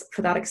sales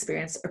for that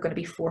experience are going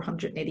to be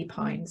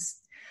 £480.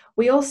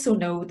 We also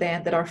know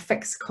then that our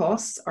fixed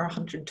costs are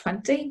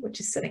 120, which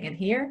is sitting in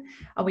here,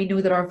 and we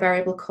know that our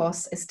variable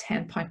cost is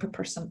 £10 per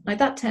person. Now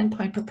that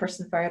 £10 per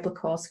person variable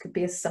cost could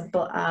be as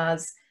simple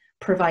as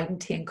providing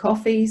tea and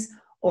coffees,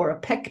 or a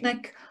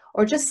picnic,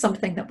 or just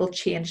something that will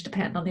change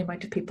depending on the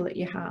amount of people that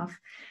you have.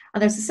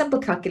 And there's a simple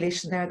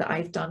calculation there that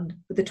I've done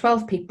with the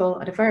 12 people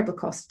at a variable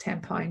cost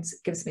of £10, it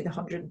gives me the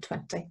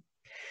 120.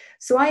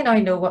 So I now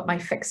know what my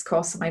fixed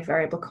costs and my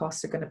variable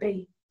costs are going to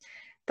be.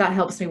 That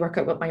helps me work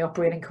out what my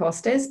operating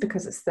cost is,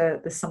 because it's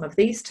the sum of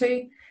these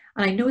two.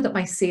 And I know that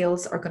my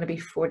sales are going to be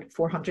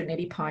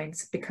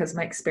 £480 because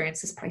my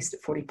experience is priced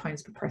at £40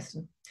 per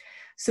person.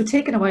 So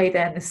taking away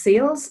then the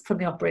sales from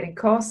the operating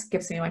costs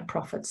gives me my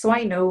profit. So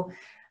I know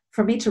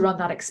for me to run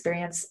that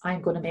experience,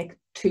 I'm going to make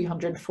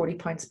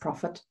 £240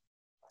 profit.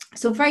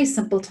 So in very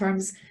simple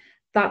terms,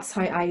 that's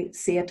how I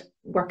see it,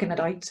 working it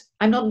out.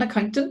 I'm not an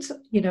accountant,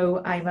 you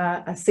know, I'm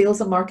a sales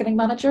and marketing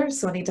manager,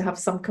 so I need to have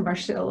some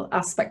commercial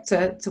aspect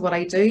to what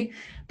I do.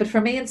 But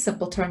for me, in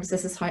simple terms,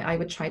 this is how I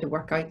would try to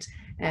work out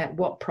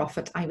what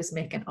profit I was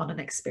making on an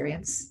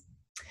experience.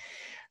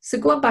 So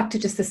going back to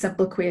just the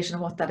simple equation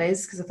and what that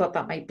is, because I thought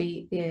that might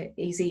be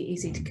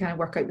easy to kind of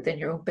work out within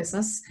your own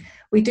business.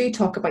 We do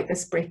talk about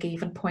this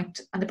break-even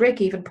point, and the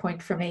break-even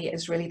point for me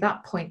is really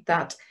that point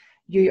that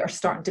you are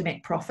starting to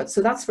make profit.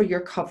 So that's where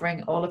you're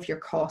covering all of your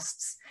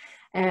costs.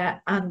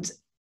 And,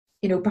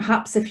 you know,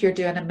 perhaps if you're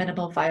doing a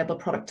minimal viable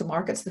product to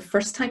market, so the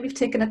first time you've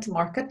taken it to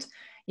market,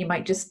 you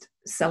might just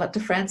sell it to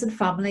friends and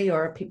family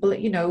or people that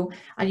you know,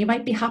 and you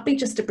might be happy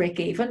just to break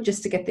even,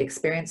 just to get the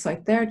experience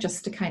out there,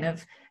 just to kind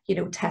of, you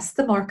know, test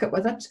the market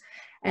with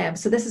it.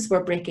 So this is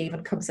where break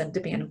even comes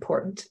into being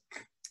important.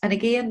 And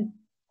again,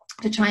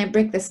 to try and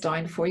break this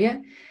down for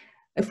you,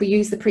 if we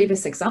use the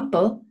previous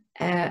example,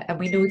 and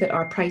we know that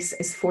our price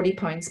is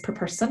 £40 per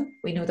person,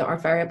 we know that our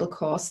variable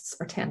costs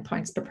are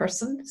 £10 per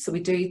person. So we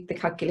do the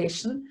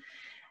calculation,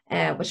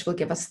 which will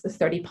give us the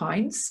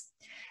 £30.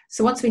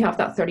 So once we have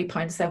that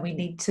 £30, then we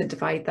need to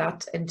divide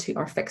that into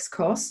our fixed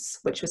costs,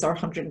 which was our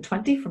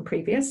 120 from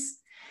previous.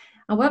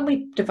 And when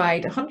we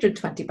divide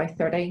 120 by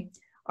 30,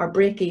 our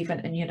break even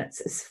in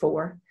units is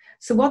 4.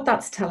 So what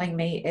that's telling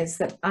me is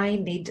that I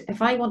need,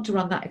 if I want to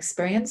run that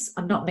experience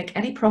and not make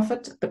any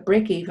profit, but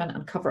break even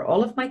and cover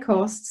all of my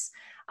costs,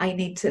 I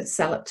need to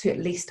sell it to at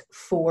least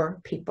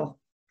 4 people.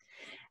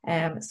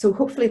 So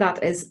hopefully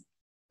that is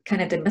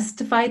kind of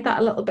demystified that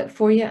a little bit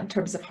for you in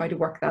terms of how to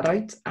work that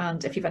out.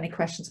 And if you have any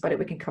questions about it,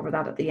 we can cover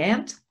that at the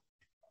end.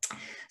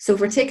 So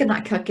if we're taking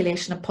that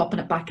calculation and popping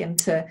it back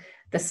into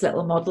this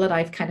little model that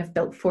I've kind of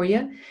built for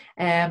you,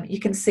 you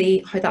can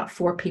see how that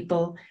 4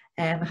 people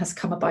has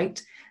come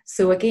about.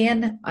 So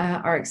again,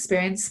 our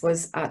experience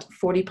was at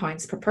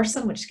 £40 per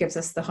person, which gives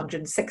us the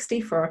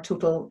 160 for our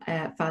total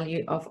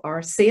value of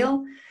our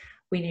sale.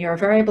 We knew our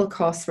variable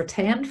costs were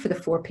 10 for the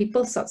 4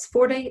 people, so that's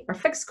 40. Our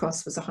fixed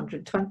cost was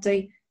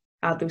 120.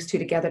 Add those two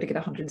together to get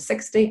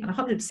 160, and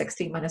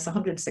 160 minus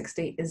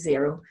 160 is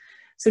 0.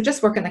 So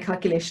just working the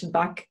calculation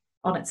back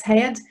on its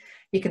head,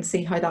 you can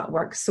see how that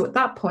works. So at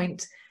that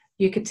point,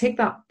 you could take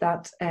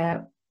that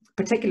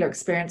particular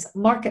experience,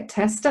 market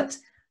test it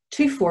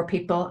to 4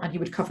 people, and you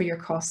would cover your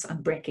costs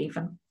and break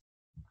even.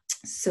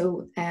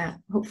 So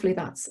hopefully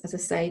that's, as I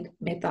said,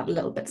 made that a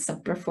little bit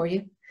simpler for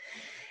you.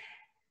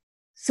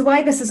 So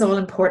why this is all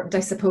important, I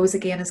suppose,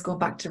 again, is going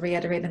back to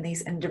reiterating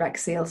these indirect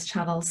sales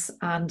channels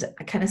and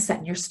kind of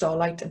setting your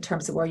stall out in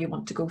terms of where you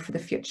want to go for the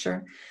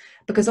future.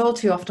 Because all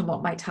too often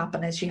what might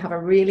happen is you have a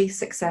really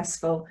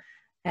successful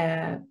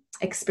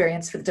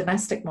experience for the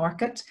domestic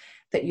market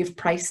that you've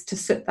priced to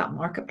suit that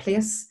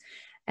marketplace.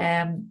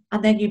 And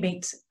then you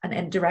meet an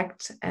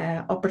indirect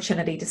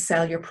opportunity to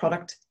sell your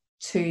product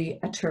to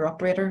a tour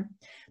operator.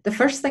 The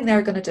first thing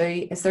they're going to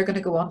do is they're going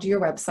to go onto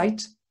your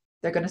website.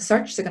 They're going to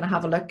search, they're going to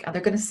have a look, and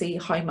they're going to see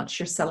how much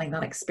you're selling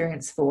that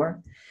experience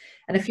for.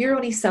 And if you're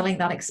only selling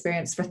that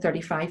experience for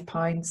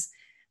 £35,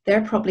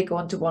 they're probably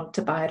going to want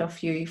to buy it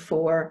off you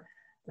for,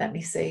 let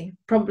me see,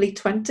 probably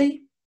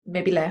 20,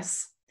 maybe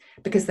less,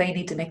 because they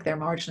need to make their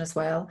margin as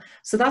well.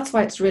 So that's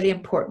why it's really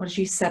important as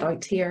you set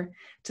out here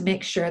to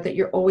make sure that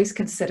you're always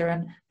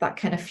considering that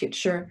kind of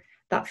future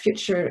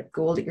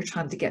goal that you're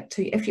trying to get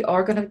to. If you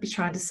are going to be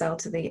trying to sell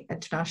to the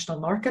international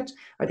market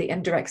or the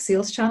indirect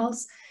sales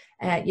channels,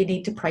 you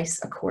need to price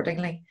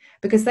accordingly,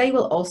 because they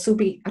will also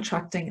be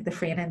attracting the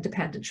free and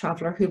independent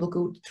traveller who will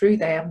go through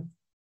them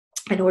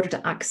in order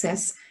to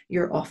access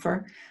your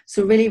offer.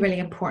 So really, really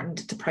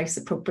important to price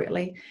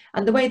appropriately.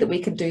 And the way that we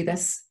can do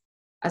this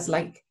as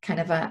like kind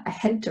of a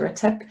hint or a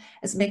tip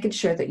is making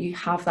sure that you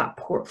have that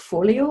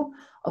portfolio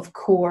of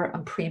core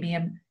and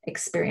premium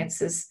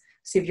experiences.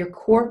 So you have your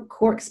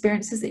core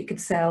experiences that you can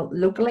sell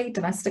locally,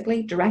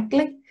 domestically,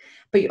 directly,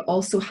 but you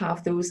also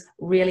have those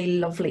really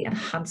lovely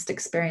enhanced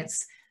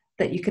experience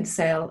that you can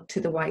sell to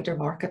the wider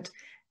market.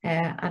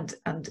 And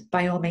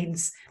by all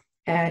means,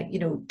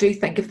 do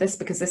think of this,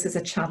 because this is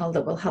a channel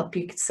that will help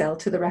you sell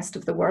to the rest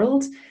of the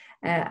world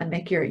and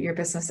make your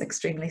business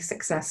extremely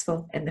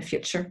successful in the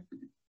future.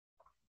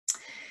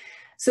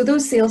 So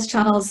those sales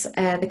channels,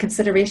 the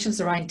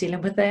considerations around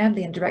dealing with them,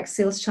 the indirect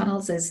sales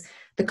channels, is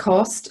the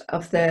cost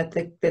of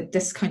the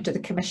discount or the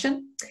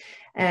commission.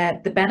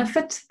 The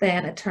benefit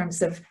then in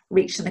terms of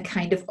reaching the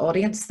kind of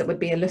audience that would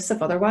be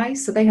elusive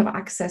otherwise. So they have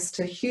access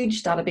to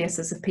huge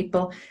databases of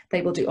people.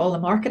 They will do all the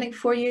marketing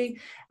for you,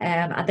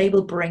 and they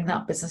will bring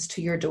that business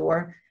to your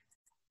door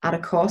at a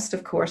cost,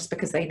 of course,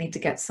 because they need to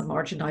get some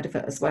margin out of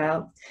it as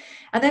well.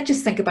 And then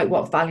just think about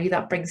what value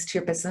that brings to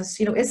your business.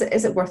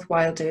 Is it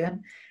worthwhile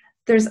doing?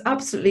 There's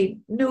absolutely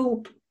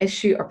no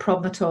issue or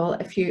problem at all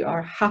if you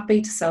are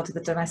happy to sell to the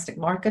domestic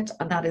market,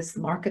 and that is the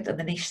market and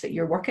the niche that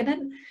you're working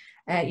in.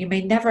 You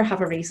may never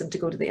have a reason to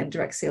go to the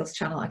indirect sales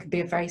channel. It can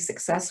be a very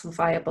successful,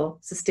 viable,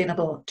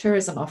 sustainable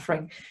tourism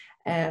offering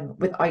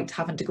without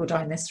having to go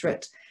down this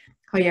route.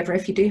 However,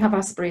 if you do have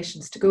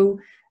aspirations to go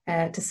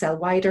to sell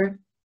wider,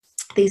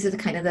 these are the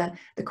kind of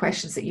the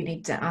questions that you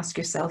need to ask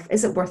yourself.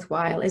 Is it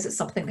worthwhile? Is it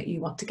something that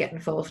you want to get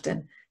involved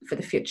in for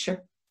the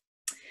future?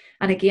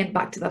 And again,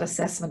 back to that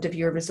assessment of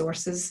your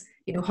resources,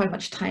 how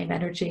much time,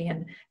 energy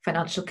and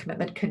financial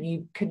commitment can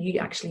you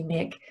actually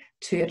make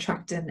to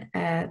attracting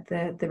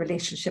the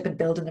relationship and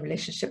building the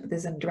relationship with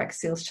those indirect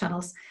sales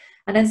channels.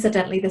 And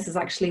incidentally, this is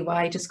actually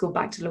why, just go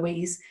back to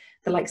Louise,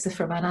 the likes of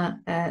Fermanagh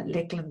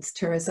Lakelands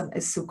Tourism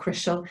is so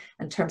crucial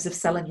in terms of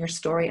selling your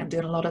story and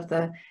doing a lot of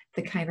the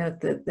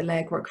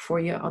legwork for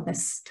you on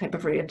this type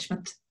of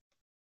arrangement.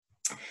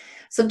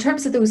 So in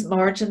terms of those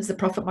margins, the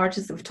profit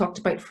margins that we've talked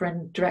about for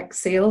indirect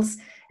sales,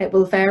 it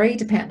will vary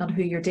depending on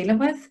who you're dealing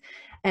with.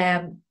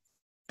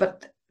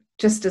 But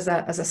just as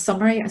a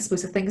summary, I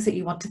suppose the things that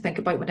you want to think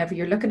about whenever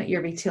you're looking at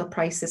your retail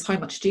price is how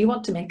much do you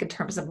want to make in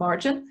terms of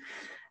margin,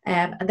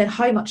 and then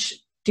how much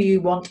do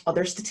you want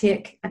others to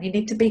take? And you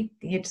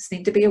just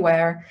need to be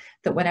aware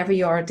that whenever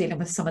you are dealing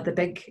with some of the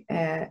big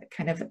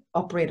kind of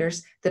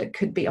operators, that it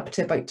could be up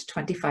to about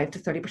 25 to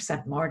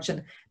 30%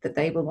 margin that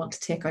they will want to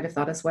take out of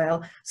that as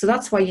well. So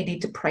that's why you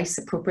need to price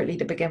appropriately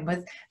to begin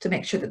with, to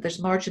make sure that there's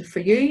margin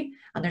for you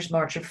and there's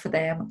margin for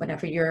them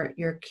whenever you're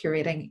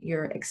curating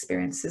your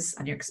experiences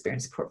and your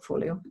experience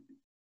portfolio.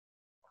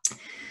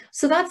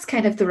 So that's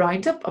kind of the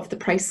roundup of the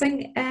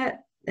pricing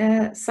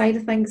side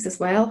of things as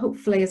well.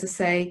 Hopefully, as I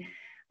say,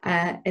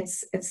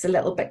 it's a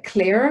little bit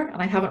clearer,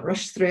 and I haven't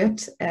rushed through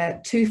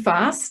it too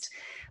fast,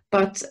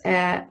 but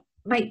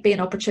might be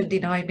an opportunity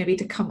now maybe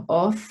to come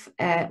off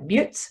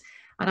mute,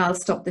 and I'll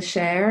stop the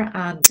share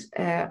and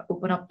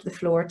open up the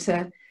floor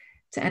to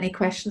any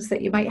questions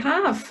that you might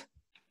have.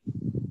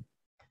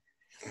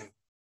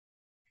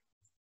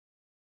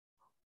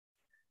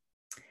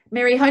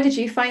 Mary, how did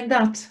you find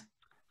that?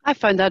 I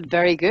found that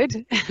very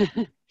good.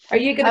 Are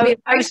you going to be a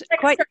price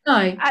expert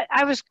now?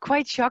 I was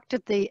quite shocked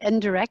at the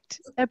indirect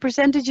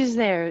percentages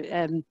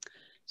there.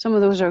 Some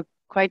of those are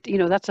quite,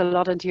 that's a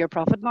lot into your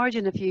profit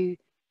margin if you,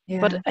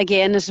 but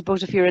again, I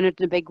suppose if you're in it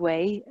in a big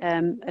way,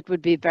 it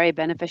would be very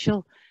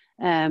beneficial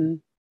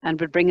and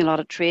would bring a lot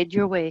of trade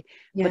your way.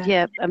 Yeah. But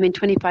yeah, I mean,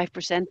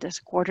 25% is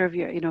a quarter of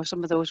your,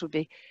 some of those would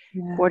be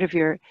a quarter of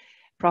your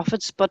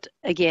profits. But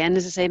again,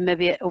 as I say,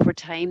 maybe over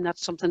time,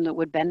 that's something that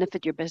would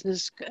benefit your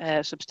business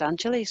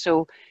substantially.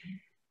 So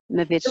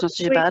maybe it's not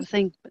such a bad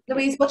thing.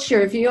 Louise, what's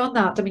your view on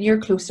that? I mean,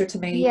 you're closer to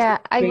me. Yeah,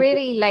 I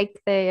really like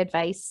the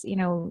advice,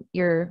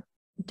 your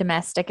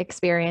domestic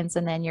experience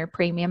and then your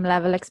premium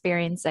level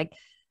experience. Like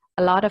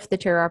a lot of the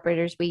tour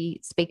operators we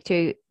speak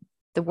to,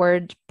 the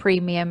word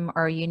premium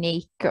or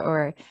unique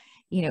or,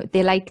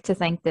 they like to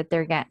think that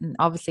they're getting,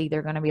 obviously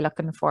they're going to be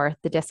looking for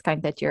the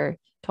discount that you're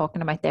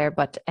talking about there.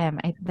 But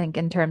I think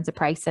in terms of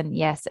pricing,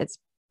 yes,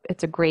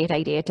 it's a great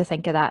idea to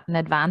think of that in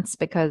advance,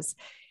 because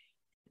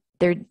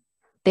they're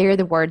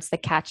the words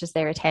that catches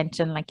their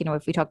attention. Like,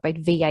 if we talk about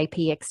VIP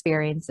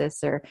experiences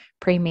or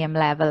premium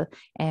level,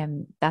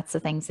 that's the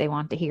things they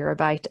want to hear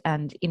about.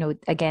 And,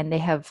 again, they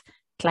have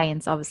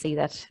clients obviously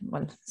that,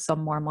 well,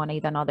 some more money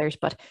than others,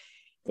 but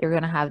they're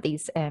going to have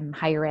these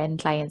higher end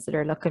clients that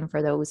are looking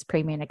for those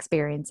premium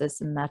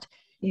experiences, and that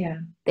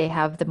they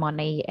have the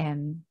money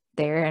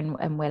there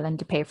and willing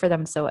to pay for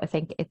them. So I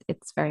think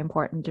it's very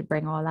important to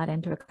bring all that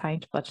into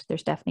account, but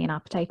there's definitely an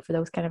appetite for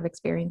those kind of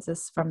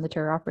experiences from the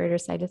tour operator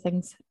side of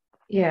things.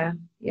 Yeah,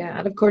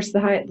 and of course the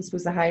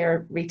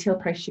higher retail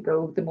price you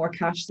go, the more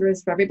cash there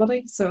is for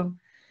everybody. So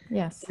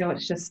yes,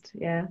 it's just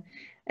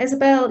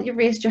Isabel, you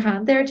raised your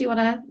hand there. Do you want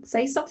to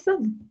say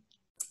something?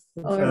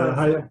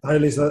 Hi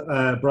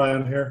Lisa,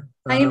 Brian here.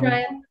 Hi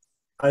Brian.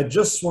 I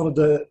just wanted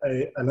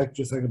to, I liked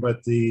your thing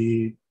about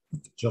the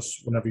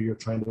just whenever you're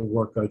trying to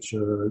work out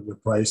your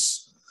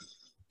price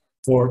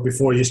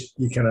before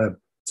you kind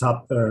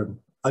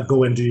of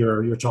go into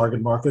your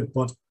target market.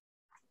 But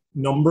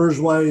numbers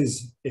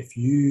wise, if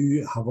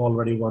you have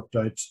already worked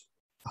out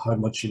how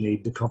much you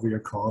need to cover your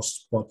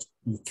costs, but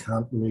you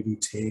can't really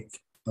take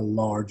a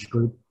large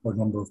group or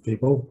number of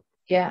people.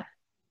 Yeah.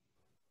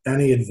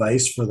 Any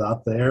advice for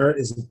that there?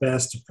 Is it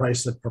best to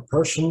price it per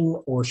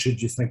person, or should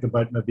you think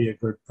about maybe a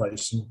group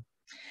pricing?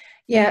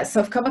 Yeah, so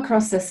I've come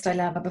across this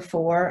dilemma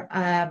before,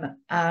 and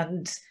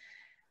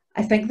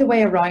I think the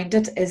way around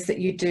it is that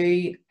you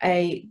do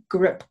a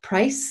group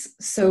price.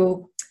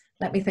 So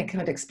let me think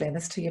how to explain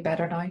this to you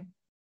better now.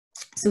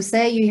 So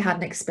say you had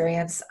an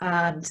experience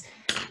and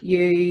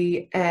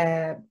you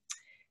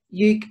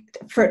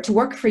for it to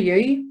work for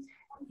you,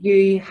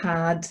 you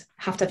have to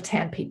have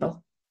 10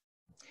 people.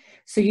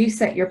 So you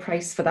set your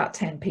price for that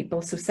 10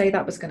 people. So say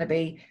that was going to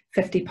be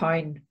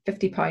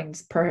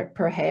 £50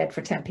 per head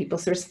for 10 people.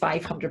 So there's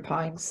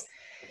 £500.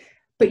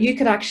 But you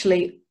could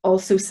actually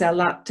also sell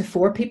that to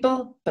 4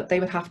 people, but they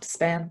would have to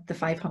spend the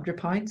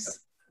 £500.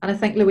 And I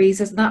think,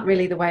 Louise, isn't that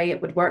really the way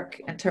it would work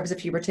in terms of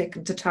if you were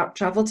taken to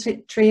travel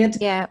trade?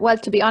 Yeah, well,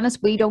 to be honest,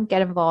 we don't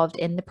get involved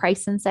in the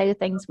pricing side of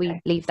things. We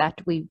leave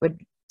that. We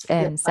would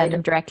send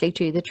them directly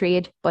to the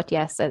trade. But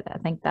yes, I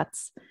think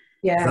that's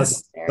more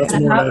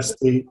or less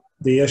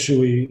the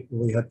issue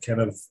we had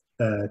kind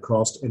of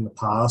crossed in the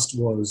past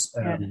was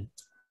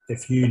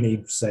if you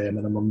need, say, a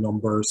minimum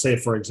number, say,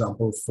 for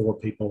example, 4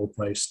 people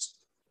priced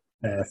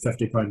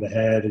 £50 a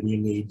head, and you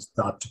need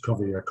that to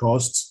cover your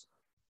costs.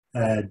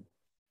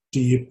 Do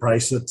you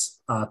price it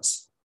at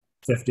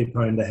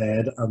 £50 a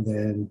head and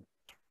then,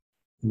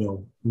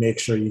 make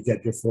sure you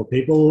get your 4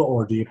 people,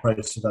 or do you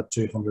price it at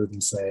 200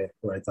 and say,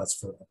 right, that's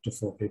for up to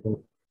 4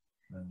 people?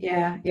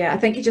 Yeah. I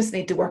think you just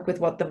need to work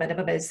with what the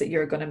minimum is that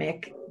you're going to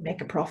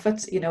make a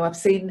profit.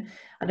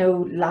 I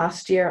know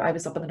last year I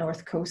was up on the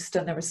North Coast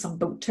and there was some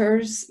boat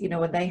tours,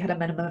 and they had a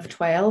minimum of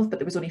 12, but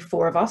there was only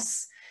 4 of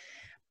us.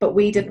 But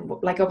we didn't,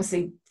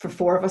 obviously for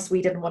 4 of us,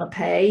 we didn't want to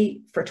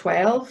pay for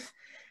 12.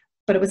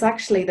 But it was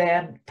actually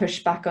then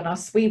pushed back on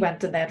us. We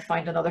went and then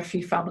found another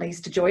few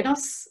families to join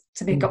us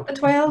to make up the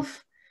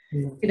 12.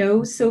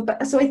 So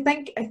I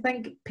think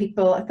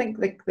people,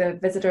 the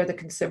visitor, the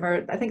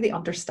consumer, I think they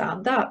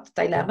understand that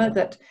dilemma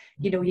that,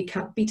 you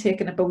can't be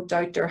taking a boat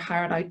out or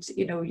hiring out,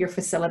 your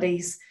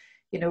facilities,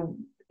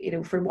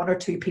 for 1 or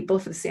 2 people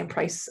for the same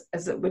price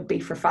as it would be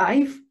for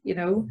 5,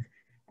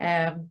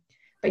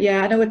 but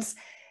yeah, I know it's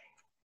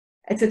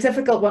a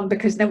difficult one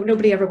because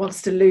nobody ever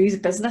wants to lose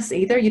business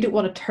either. You don't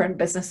want to turn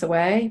business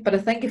away, but I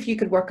think if you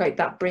could work out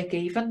that break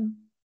even.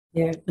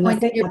 Yeah, and I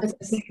think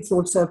it's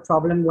also a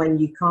problem when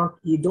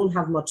you don't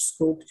have much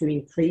scope to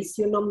increase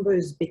your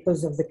numbers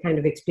because of the kind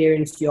of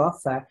experience you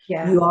offer.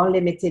 Yeah. You are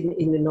limited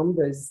in the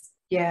numbers,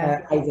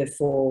 either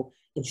for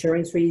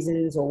insurance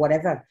reasons or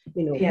whatever,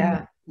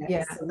 Yeah.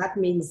 So that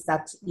means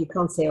that you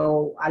can't say,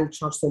 oh, I'll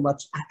charge so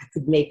much, I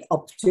could make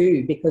up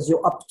to, because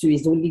your up to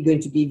is only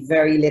going to be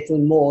very little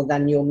more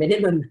than your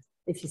minimum,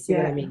 if you see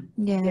what I mean.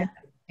 Yeah.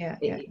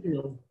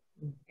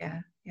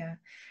 Yeah.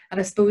 And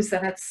I suppose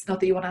then it's not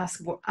that you want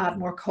to add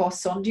more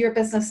costs onto your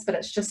business, but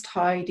it's just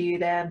how do you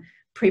then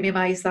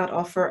premiumize that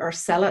offer or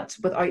sell it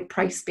without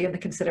price being the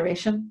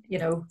consideration?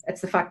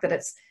 It's the fact that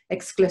it's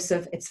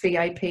exclusive, it's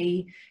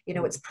VIP,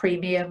 it's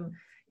premium.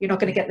 You're not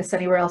going to get this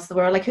anywhere else in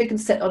the world. Like, who can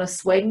sit on a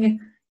swing,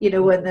 in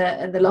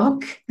the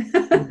loch,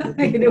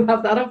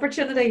 have that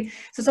opportunity.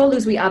 So it's all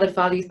those wee added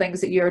value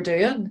things that you're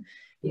doing,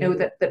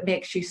 that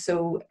makes you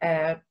so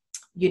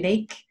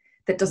unique,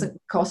 that doesn't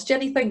cost you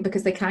anything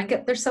because they can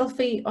get their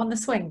selfie on the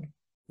swing,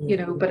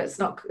 but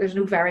there's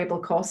no variable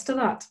cost to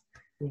that,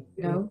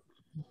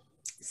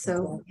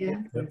 So,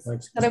 yeah.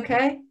 Is that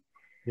okay?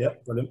 Yeah,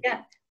 brilliant.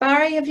 Yeah.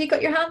 Barry, have you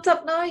got your hand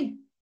up now?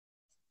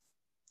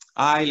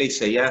 Hi,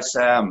 Lisa. Yes.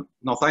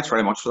 No, thanks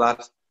very much for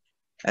that.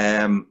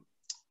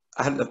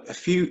 I had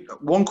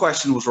one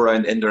question was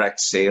around indirect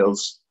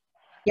sales.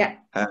 Yeah.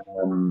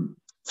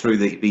 Through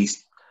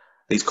these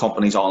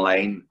companies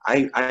online.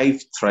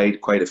 I've tried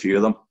quite a few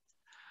of them.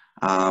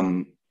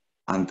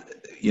 And,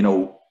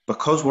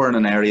 because we're in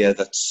an area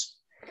that's...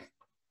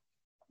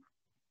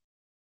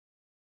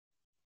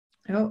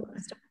 Oh,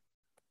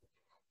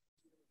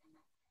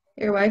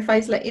 your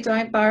Wi-Fi's let you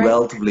down, Barry.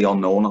 Relatively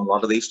unknown on a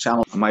lot of these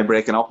channels. Am I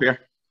breaking up here?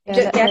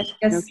 Yes.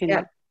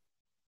 Okay.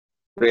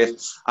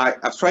 Great.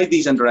 I've tried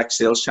these indirect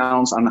sales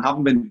channels and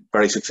haven't been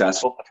very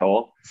successful at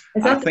all.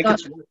 Is that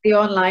the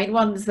online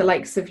ones, the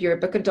likes of your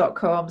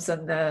booking.coms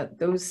and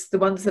the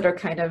ones that are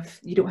kind of,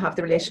 you don't have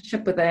the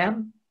relationship with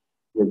them?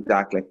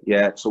 Exactly.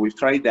 Yeah. So we've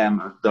tried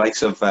them. The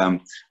likes of I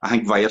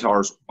think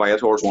Viator is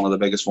one of the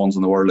biggest ones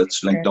in the world.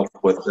 It's linked up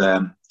with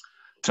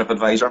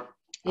TripAdvisor,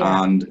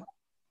 and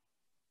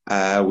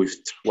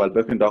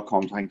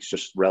booking.com I think is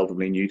just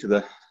relatively new to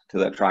the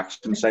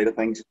attraction side of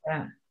things.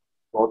 Yeah.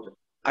 But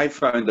I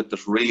found that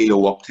there's really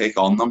low uptake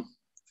on them,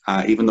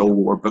 even though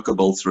we were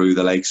bookable through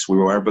the likes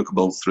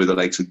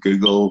of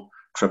Google,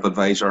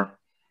 TripAdvisor,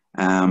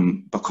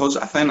 because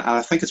I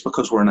think it's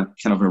because we're in a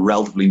kind of a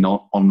relatively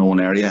unknown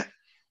area.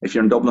 if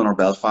you're in Dublin or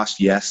Belfast,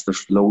 yes,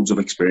 there's loads of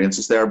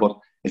experiences there. But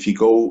if you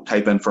go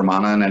type in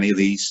Fermanagh in any of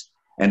these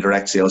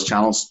indirect sales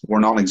channels, we're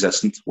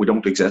non-existent. We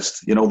don't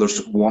exist. You know,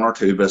 there's one or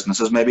two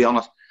businesses maybe on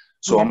it.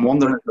 So I'm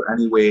wondering, is there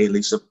any way,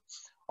 Lisa,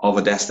 of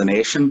a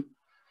destination?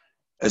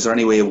 Is there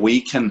any way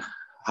we can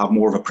have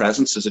more of a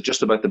presence? Is it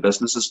just about the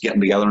businesses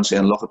getting together and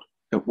saying, look,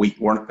 if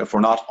we're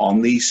not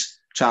on these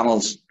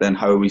channels, then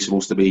how are we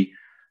supposed to be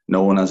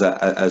known as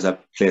a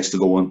place to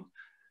go and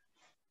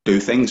do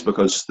things,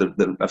 because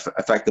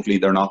effectively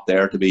they're not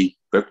there to be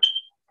booked?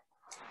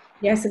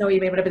 Yes, I know you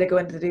mean. Whenever they go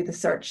in to do the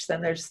search,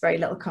 then there's very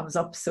little comes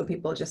up, so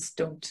people just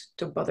don't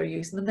bother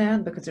using them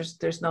then, because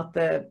there's not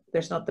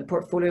the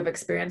portfolio of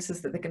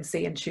experiences that they can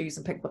see and choose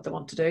and pick what they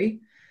want to do.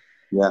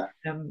 Yeah.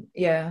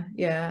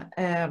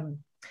 I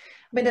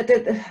mean,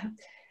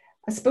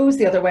 I suppose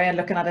the other way of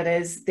looking at it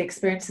is the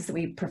experiences that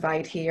we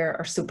provide here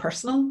are so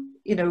personal,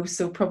 you know,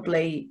 so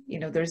probably, you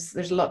know, there's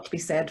a lot to be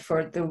said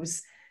for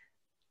those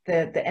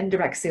the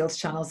indirect sales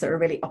channels that are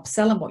really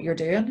upselling what you're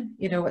doing.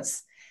 You know, I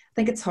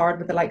think it's hard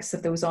with the likes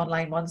of those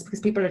online ones, because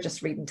people are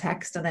just reading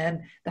text and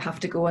then they have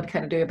to go and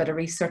kind of do a bit of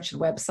research on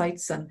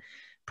websites, and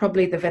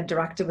probably they've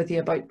interacted with you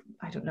about,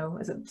 I don't know,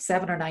 is it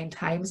 7 or 9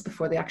 times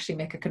before they actually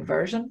make a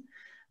conversion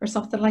or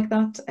something like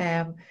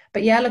that.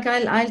 But yeah, look,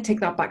 I'll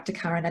take that back to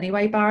Karen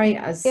anyway, Barry.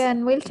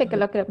 And we'll take a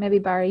look at it, maybe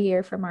Barry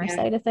here from our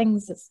side of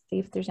things, to see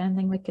if there's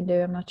anything we can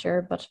do. I'm not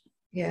sure, but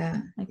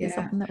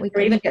something that we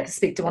or even get to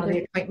speak to one of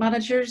the account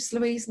managers,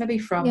 Louise, maybe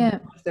from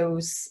one of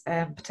those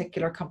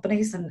particular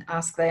companies, and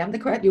ask them the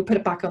question. You put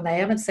it back on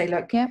them and say,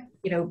 look, you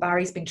know,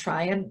 Barry's been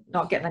trying,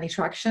 not getting any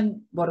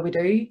traction. What do we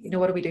do? You know,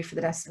 what do we do for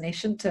the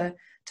destination to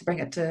bring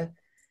it to,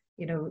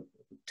 you know,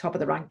 top of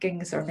the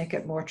rankings or make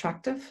it more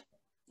attractive?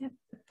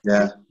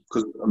 Yeah,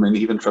 because I mean,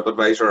 even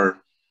TripAdvisor,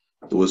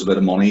 there was a bit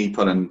of money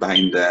put in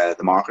behind the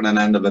marketing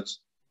end of it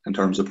in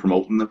terms of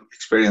promoting the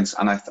experience,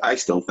 and I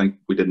still think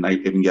we didn't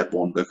even get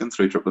one booking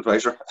through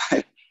TripAdvisor.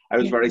 I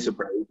was very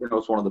surprised. You know,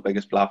 it's one of the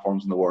biggest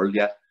platforms in the world,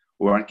 yet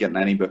we weren't getting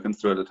any bookings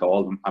through it at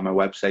all. And my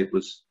website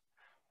was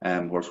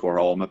where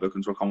all my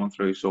bookings were coming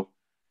through. So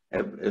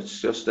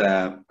it's just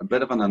a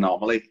bit of an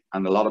anomaly,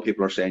 and a lot of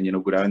people are saying, you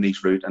know, go down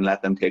these route and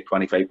let them take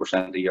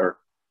 25% of your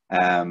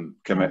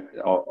commit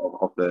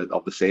of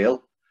the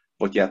sale,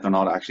 but yet they're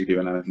not actually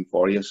doing anything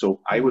for you.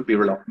 So I would be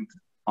reluctant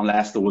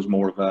unless there was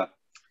more of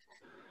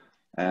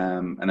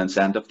an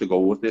incentive to go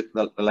with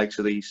the likes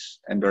of these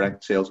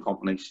indirect sales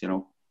companies, you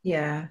know.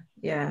 Yeah.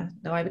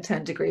 No, I would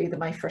tend to agree that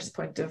my first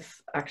point of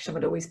action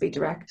would always be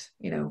direct.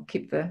 You know,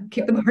 keep the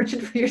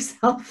margin for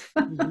yourself.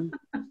 You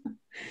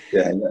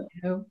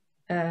know,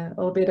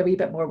 albeit a wee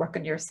bit more work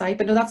on your side,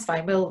 but no, that's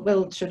fine.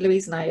 We'll sure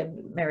Louise and I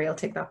and Mary will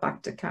take that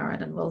back to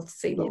Karen, and we'll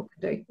see what we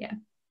can do. Yeah.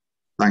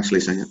 Thanks,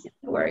 Lisa.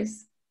 No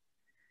worries.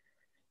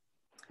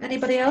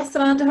 Anybody else?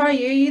 Amanda, how are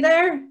you? Are you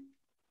there?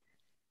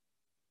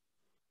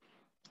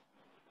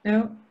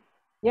 No.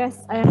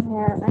 Yes, I am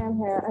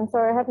here. I'm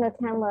sorry, I have no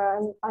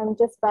camera. I'm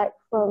just back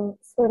from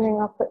swimming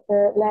up at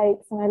the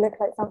lakes, and I look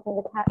like something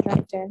the cat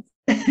jumped in.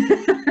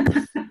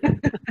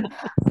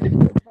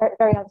 very,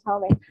 very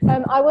uncharming.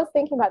 I was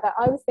thinking about that.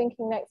 I was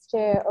thinking next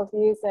year of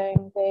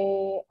using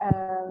the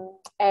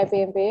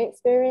Airbnb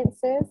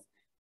experiences.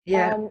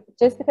 Yeah.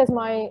 Just because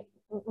my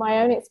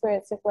own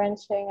experience of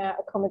renting out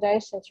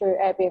accommodation through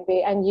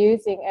Airbnb and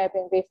using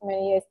Airbnb for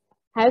many years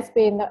has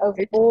been that of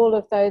all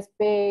of those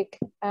big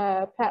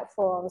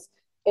platforms,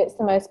 it's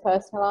the most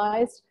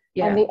personalized,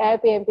 and the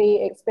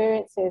Airbnb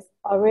experiences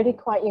are really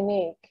quite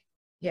unique.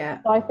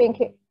 Yeah. So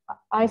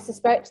I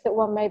suspect that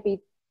one maybe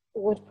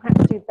would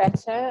perhaps do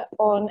better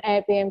on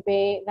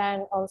Airbnb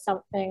than on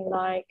something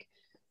like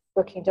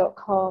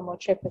Booking.com or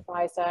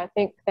TripAdvisor. I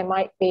think there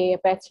might be a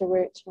better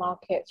route to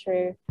market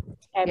through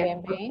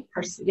Airbnb.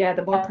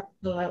 The more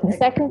personal. The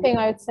second thing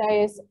I would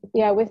say is,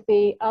 with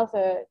the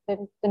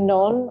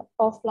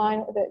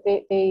non-offline,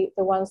 the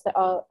ones that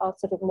are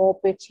sort of more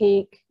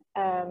boutique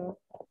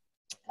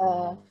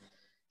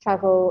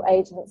travel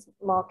agents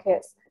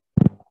markets.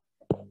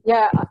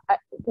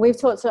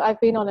 I've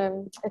been on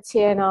a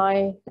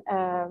TNI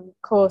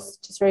course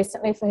just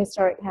recently for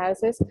historic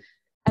houses,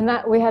 and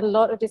that we had a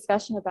lot of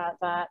discussion about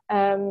that,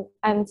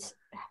 and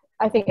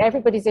I think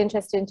everybody's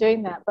interested in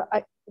doing that, but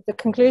the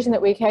conclusion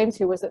that we came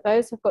to was that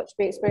those have got to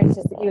be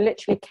experiences that you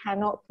literally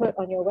cannot put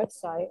on your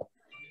website,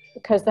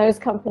 because those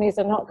companies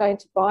are not going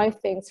to buy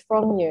things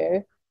from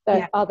you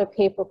that other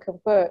people can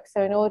book.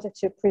 So in order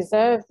to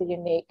preserve the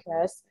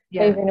uniqueness,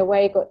 they've in a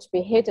way got to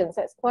be hidden.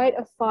 So it's quite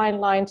a fine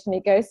line to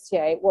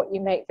negotiate what you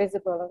make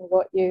visible and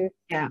what you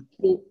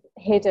keep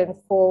hidden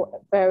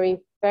for very,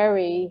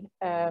 very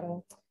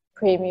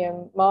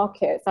premium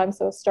markets. I'm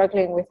sort of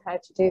struggling with how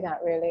to do that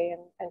really,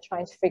 and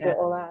trying to figure it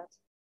all out.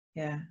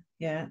 Yeah,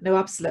 no,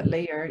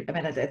 absolutely. I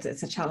mean,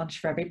 it's a challenge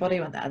for everybody,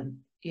 and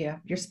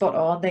you're spot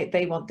on.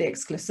 They want the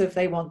exclusive.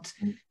 They want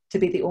to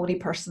be the only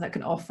person that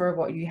can offer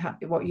what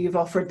you've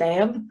offered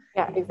them.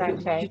 Yeah,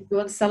 exactly. You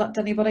go and sell it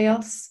to anybody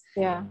else.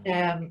 Yeah.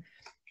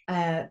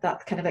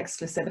 that kind of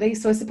exclusivity.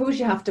 So I suppose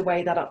you have to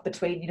weigh that up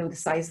between, you know, the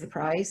size of the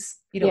prize.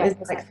 You know, is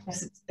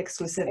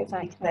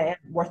exclusivity then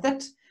worth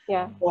it?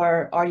 Yeah.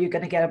 Or are you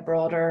going to get a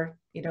broader,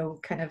 you know,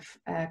 kind of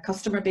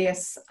customer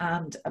base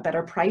and a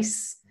better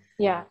price?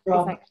 Yeah,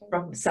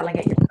 from selling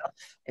it yourself.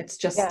 It's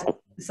just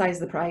the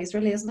size of the prize,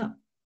 really, isn't it?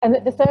 And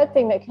the third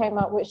thing that came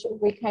up, which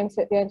we came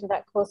to at the end of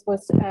that course,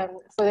 was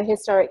for the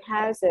historic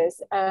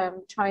houses,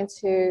 trying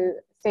to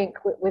think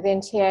within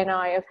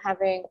TNI of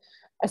having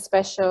a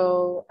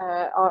special,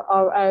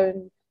 our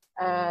own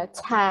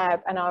tab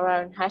and our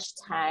own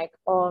hashtag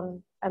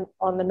on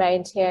the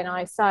main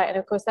TNI site. And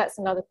of course, that's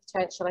another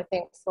potential, I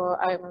think, for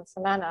Omagh and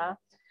Fermanagh,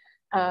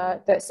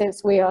 that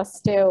since we are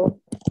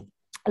still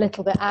a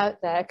little bit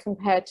out there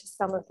compared to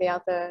some of the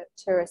other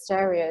tourist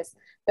areas,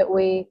 that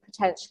we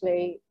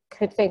potentially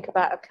could think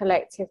about a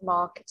collective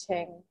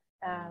marketing.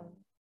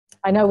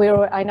 I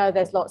know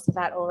there's lots of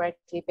that already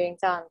being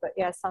done, but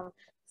yeah, some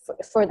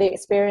for the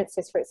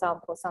experiences, for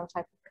example, some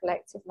type of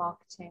collective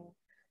marketing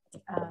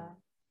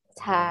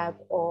tab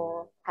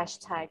or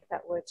hashtag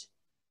that would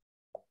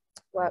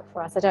work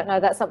for us. I don't know.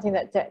 That's something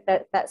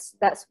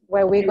that's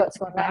where we got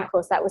to on that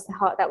course. That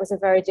was a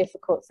very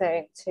difficult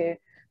thing to.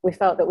 We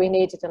felt that we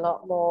needed a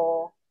lot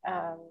more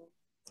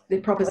the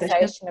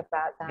proposition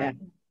about that. Yeah.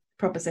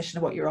 Proposition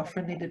of what you're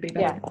offering needed to be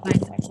better. Yeah,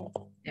 exactly.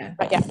 Yeah.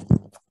 But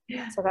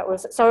yeah. So that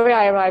was, sorry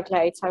I arrived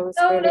late. I was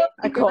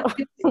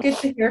good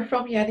to hear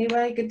from you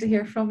anyway. Good to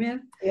hear from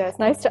you. Yeah, it's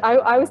nice to,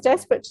 I was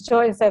desperate to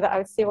join so that I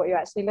would see what you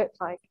actually looked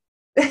like.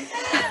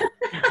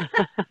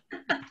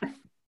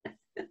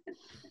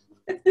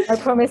 I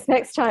promise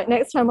next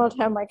time I'll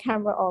turn my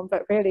camera on,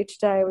 but really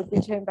today would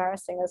be too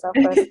embarrassing as our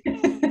first.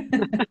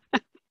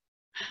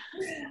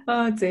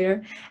 Oh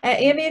dear.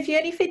 Amy, have you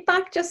any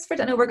feedback? Just for,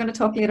 I know we're going to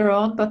talk later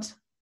on, but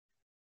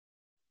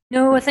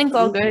no, I think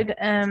all good.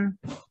 A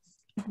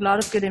lot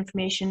of good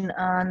information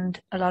and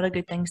a lot of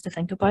good things to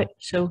think about.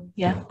 So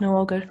yeah, no,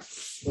 all good.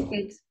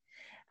 Good.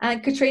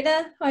 And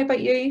Katrina, how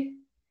about you?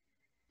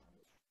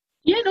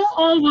 Yeah, no,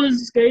 all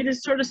was good.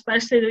 It's sort of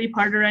especially the wee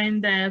part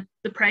around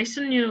the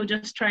pricing, you know,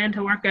 just trying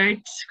to work out,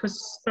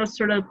 because that's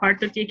sort of the part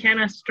that you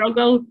kind of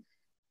struggle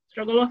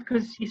with,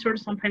 because you sort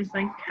of sometimes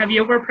think, have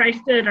you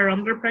overpriced it or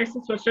underpriced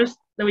it? So it's just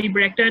the wee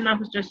breakdown that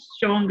was just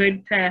showing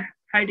good to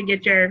how to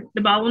get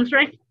the balance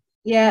right.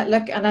 Yeah,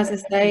 look, and as I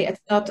say,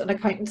 it's not an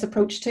accountant's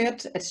approach to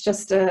it. It's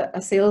just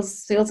a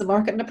sales and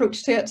marketing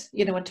approach to it,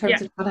 you know, in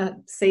terms of trying to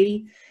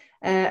see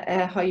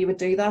how you would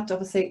do that.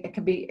 Obviously, it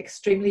can be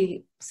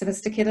extremely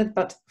sophisticated,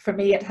 but for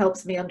me, it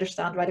helps me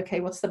understand, right, okay,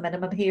 what's the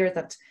minimum here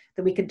that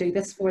we can do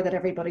this for, that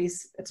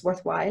it's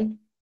worthwhile.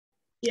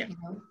 Yeah. You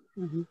know?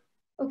 Mm-hmm.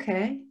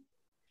 Okay.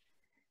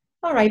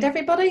 All right,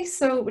 everybody.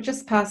 So we're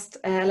just past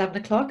 11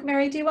 o'clock.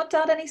 Mary, do you want to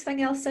add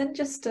anything else in?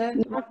 Just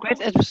no,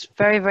 great. It was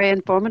very, very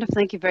informative.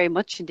 Thank you very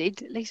much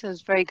indeed, Lisa. It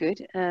was very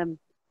good.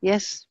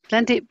 Yes,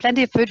 plenty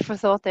of food for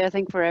thought there, I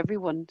think, for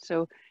everyone.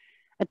 So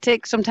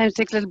it sometimes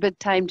takes a little bit of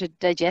time to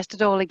digest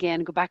it all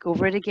again, go back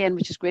over it again,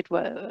 which is great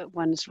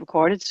when it's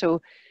recorded.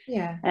 So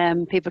yeah,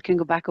 people can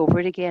go back over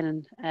it again,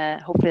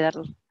 and hopefully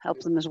that'll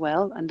help them as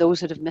well, and those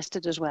that have missed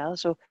it as well.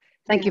 So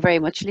thank you very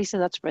much, Lisa.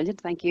 That's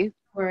brilliant. Thank you.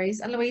 No worries.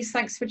 And Louise,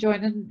 thanks for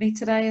joining me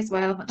today as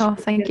well. Oh,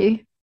 thank you.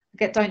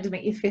 Get down to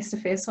meet you face to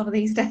face one of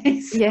these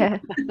days. Yeah.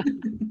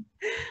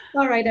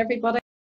 All right, everybody.